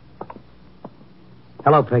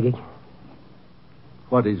 Hello, Peggy.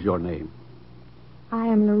 What is your name? I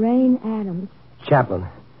am Lorraine Adams. Chaplain,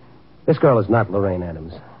 this girl is not Lorraine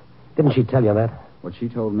Adams. Didn't she tell you that? What she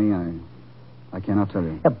told me, I cannot tell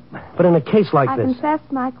you. Yeah, but in a case like I this...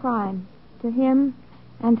 confessed my crime to him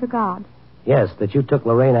and to God. Yes, that you took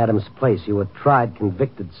Lorraine Adams' place. You were tried,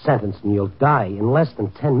 convicted, sentenced, and you'll die. In less than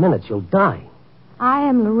 10 minutes, you'll die. I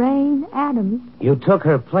am Lorraine Adams. You took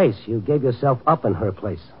her place. You gave yourself up in her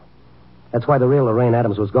place. That's why the real Lorraine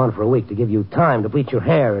Adams was gone for a week, to give you time to bleach your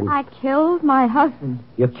hair and... I killed my husband.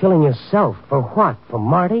 You're killing yourself. For what? For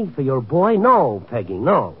Marty? For your boy? No, Peggy,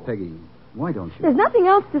 no. Peggy, why don't you? There's nothing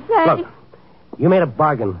else to say. Look, you made a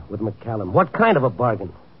bargain with McCallum. What kind of a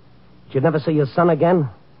bargain? You'd never see your son again?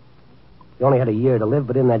 You only had a year to live,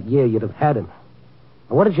 but in that year you'd have had him.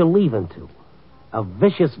 And what did you leave him to? A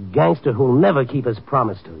vicious gangster who'll never keep his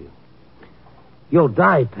promise to you. You'll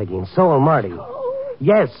die, Peggy, and so will Marty.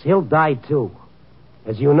 Yes, he'll die, too.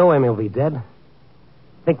 As you know him, he'll be dead.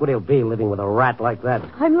 Think what he'll be living with a rat like that.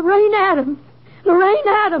 I'm Lorraine Adams. Lorraine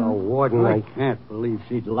Adams. Oh, Warden, I can't believe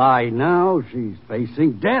she'd lie now. She's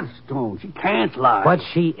facing death, Stone. She can't lie. But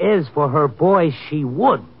she is. For her boy, she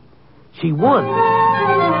would. She would.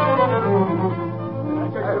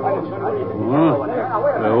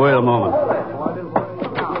 Wait a moment.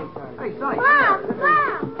 Mom!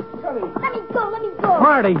 Let me go.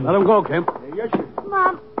 Marty! Let him go, Kemp.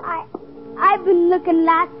 Mom, I've been looking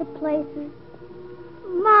lots of places.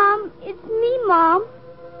 Mom, it's me, Mom.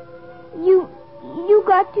 You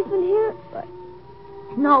got different hair.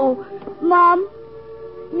 No, Mom,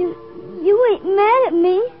 you ain't mad at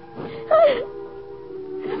me.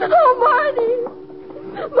 Oh,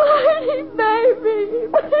 Marty, baby.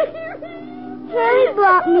 Harry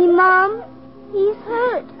brought me, Mom. He's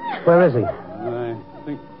hurt. Where is he? I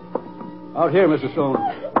think... Out here, Mr. Stone.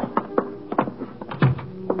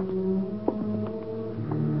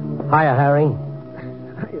 Hiya, Harry.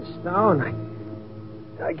 Hiya, Stone.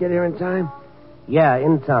 Did I get here in time? Yeah,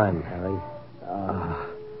 in time, Harry.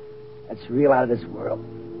 That's real out of this world.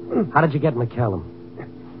 How did you get McCallum?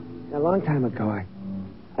 A long time ago,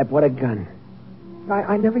 I bought a gun.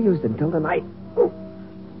 I never used it until tonight.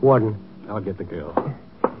 Warden. I'll get the girl.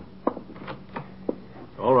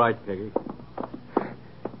 All right, Peggy.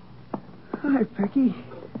 Hi, Peggy.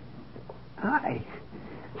 Hi.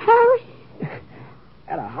 Harry.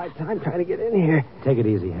 Had a hard time trying to get in here. Take it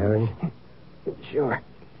easy, Harry. Sure.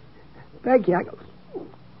 Peggy,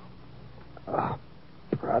 Oh,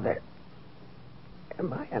 brother.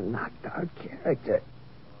 Am I a knocked-out character?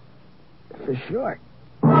 For sure.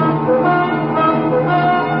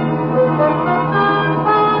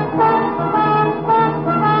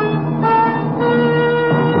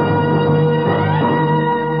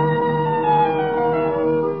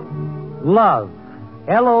 Love.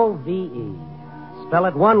 L-O-V-E. Spell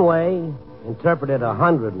it one way, interpret it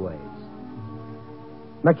 100 ways.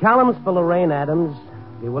 McCallum's for Lorraine Adams.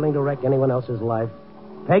 Be willing to wreck anyone else's life.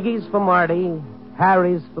 Peggy's for Marty.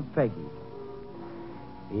 Harry's for Peggy.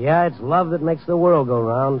 Yeah, it's love that makes the world go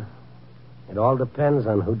round. It all depends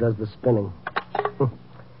on who does the spinning.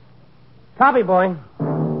 Copy, boy.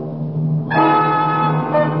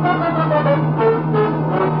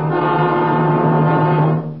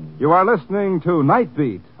 You are listening to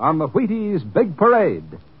Nightbeat on the Wheaties Big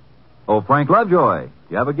Parade. Oh, Frank Lovejoy,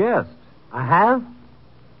 you have a guest. I have?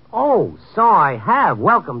 Oh, so I have.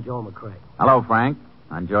 Welcome, Joel McCrae. Hello, Frank.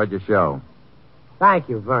 I enjoyed your show. Thank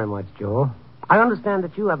you very much, Joel. I understand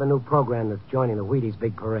that you have a new program that's joining the Wheaties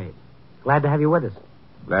Big Parade. Glad to have you with us.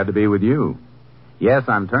 Glad to be with you. Yes,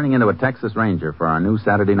 I'm turning into a Texas Ranger for our new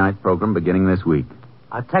Saturday night program beginning this week.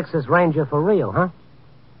 A Texas Ranger for real, huh?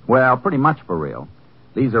 Well, pretty much for real.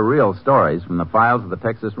 These are real stories from the files of the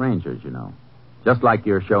Texas Rangers, you know. Just like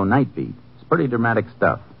your show, Nightbeat. It's pretty dramatic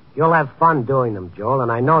stuff. You'll have fun doing them, Joel,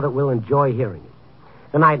 and I know that we'll enjoy hearing it.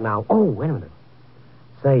 Good night now. Oh, wait a minute.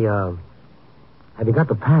 Say, have you got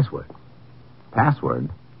the password? Password?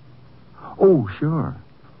 Oh, sure.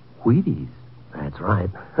 Wheaties. That's right.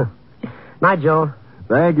 Night, Joel.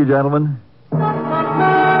 Thank you, gentlemen.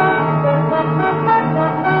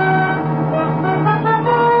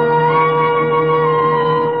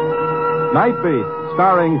 Nightbeat,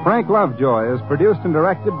 starring Frank Lovejoy, is produced and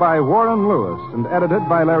directed by Warren Lewis and edited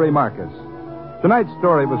by Larry Marcus. Tonight's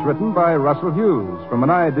story was written by Russell Hughes from an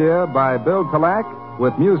idea by Bill Kalak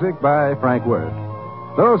with music by Frank Worth.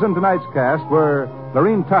 Those in tonight's cast were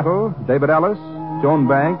Lorene Tuttle, David Ellis, Joan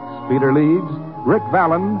Banks, Peter Leeds, Rick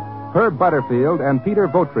Vallon, Herb Butterfield, and Peter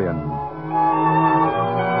Votrian.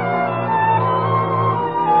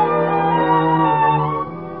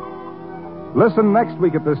 Listen next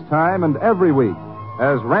week at this time and every week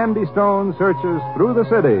as Randy Stone searches through the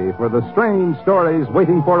city for the strange stories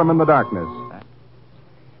waiting for him in the darkness.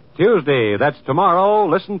 Tuesday, that's tomorrow,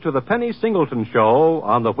 listen to the Penny Singleton Show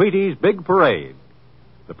on the Wheaties Big Parade.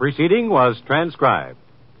 The preceding was transcribed.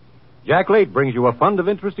 Jack Late brings you a fund of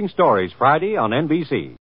interesting stories Friday on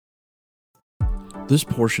NBC. This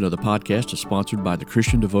portion of the podcast is sponsored by the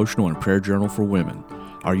Christian Devotional and Prayer Journal for Women.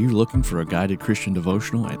 Are you looking for a guided Christian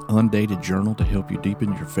devotional and undated journal to help you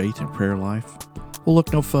deepen your faith and prayer life? Well,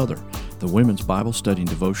 look no further. The Women's Bible Study and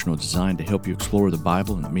Devotional is designed to help you explore the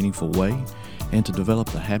Bible in a meaningful way and to develop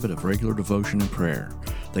the habit of regular devotion and prayer.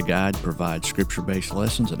 The guide provides scripture-based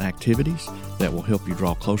lessons and activities that will help you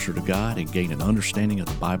draw closer to God and gain an understanding of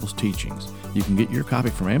the Bible's teachings. You can get your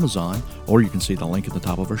copy from Amazon, or you can see the link at the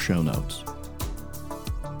top of our show notes.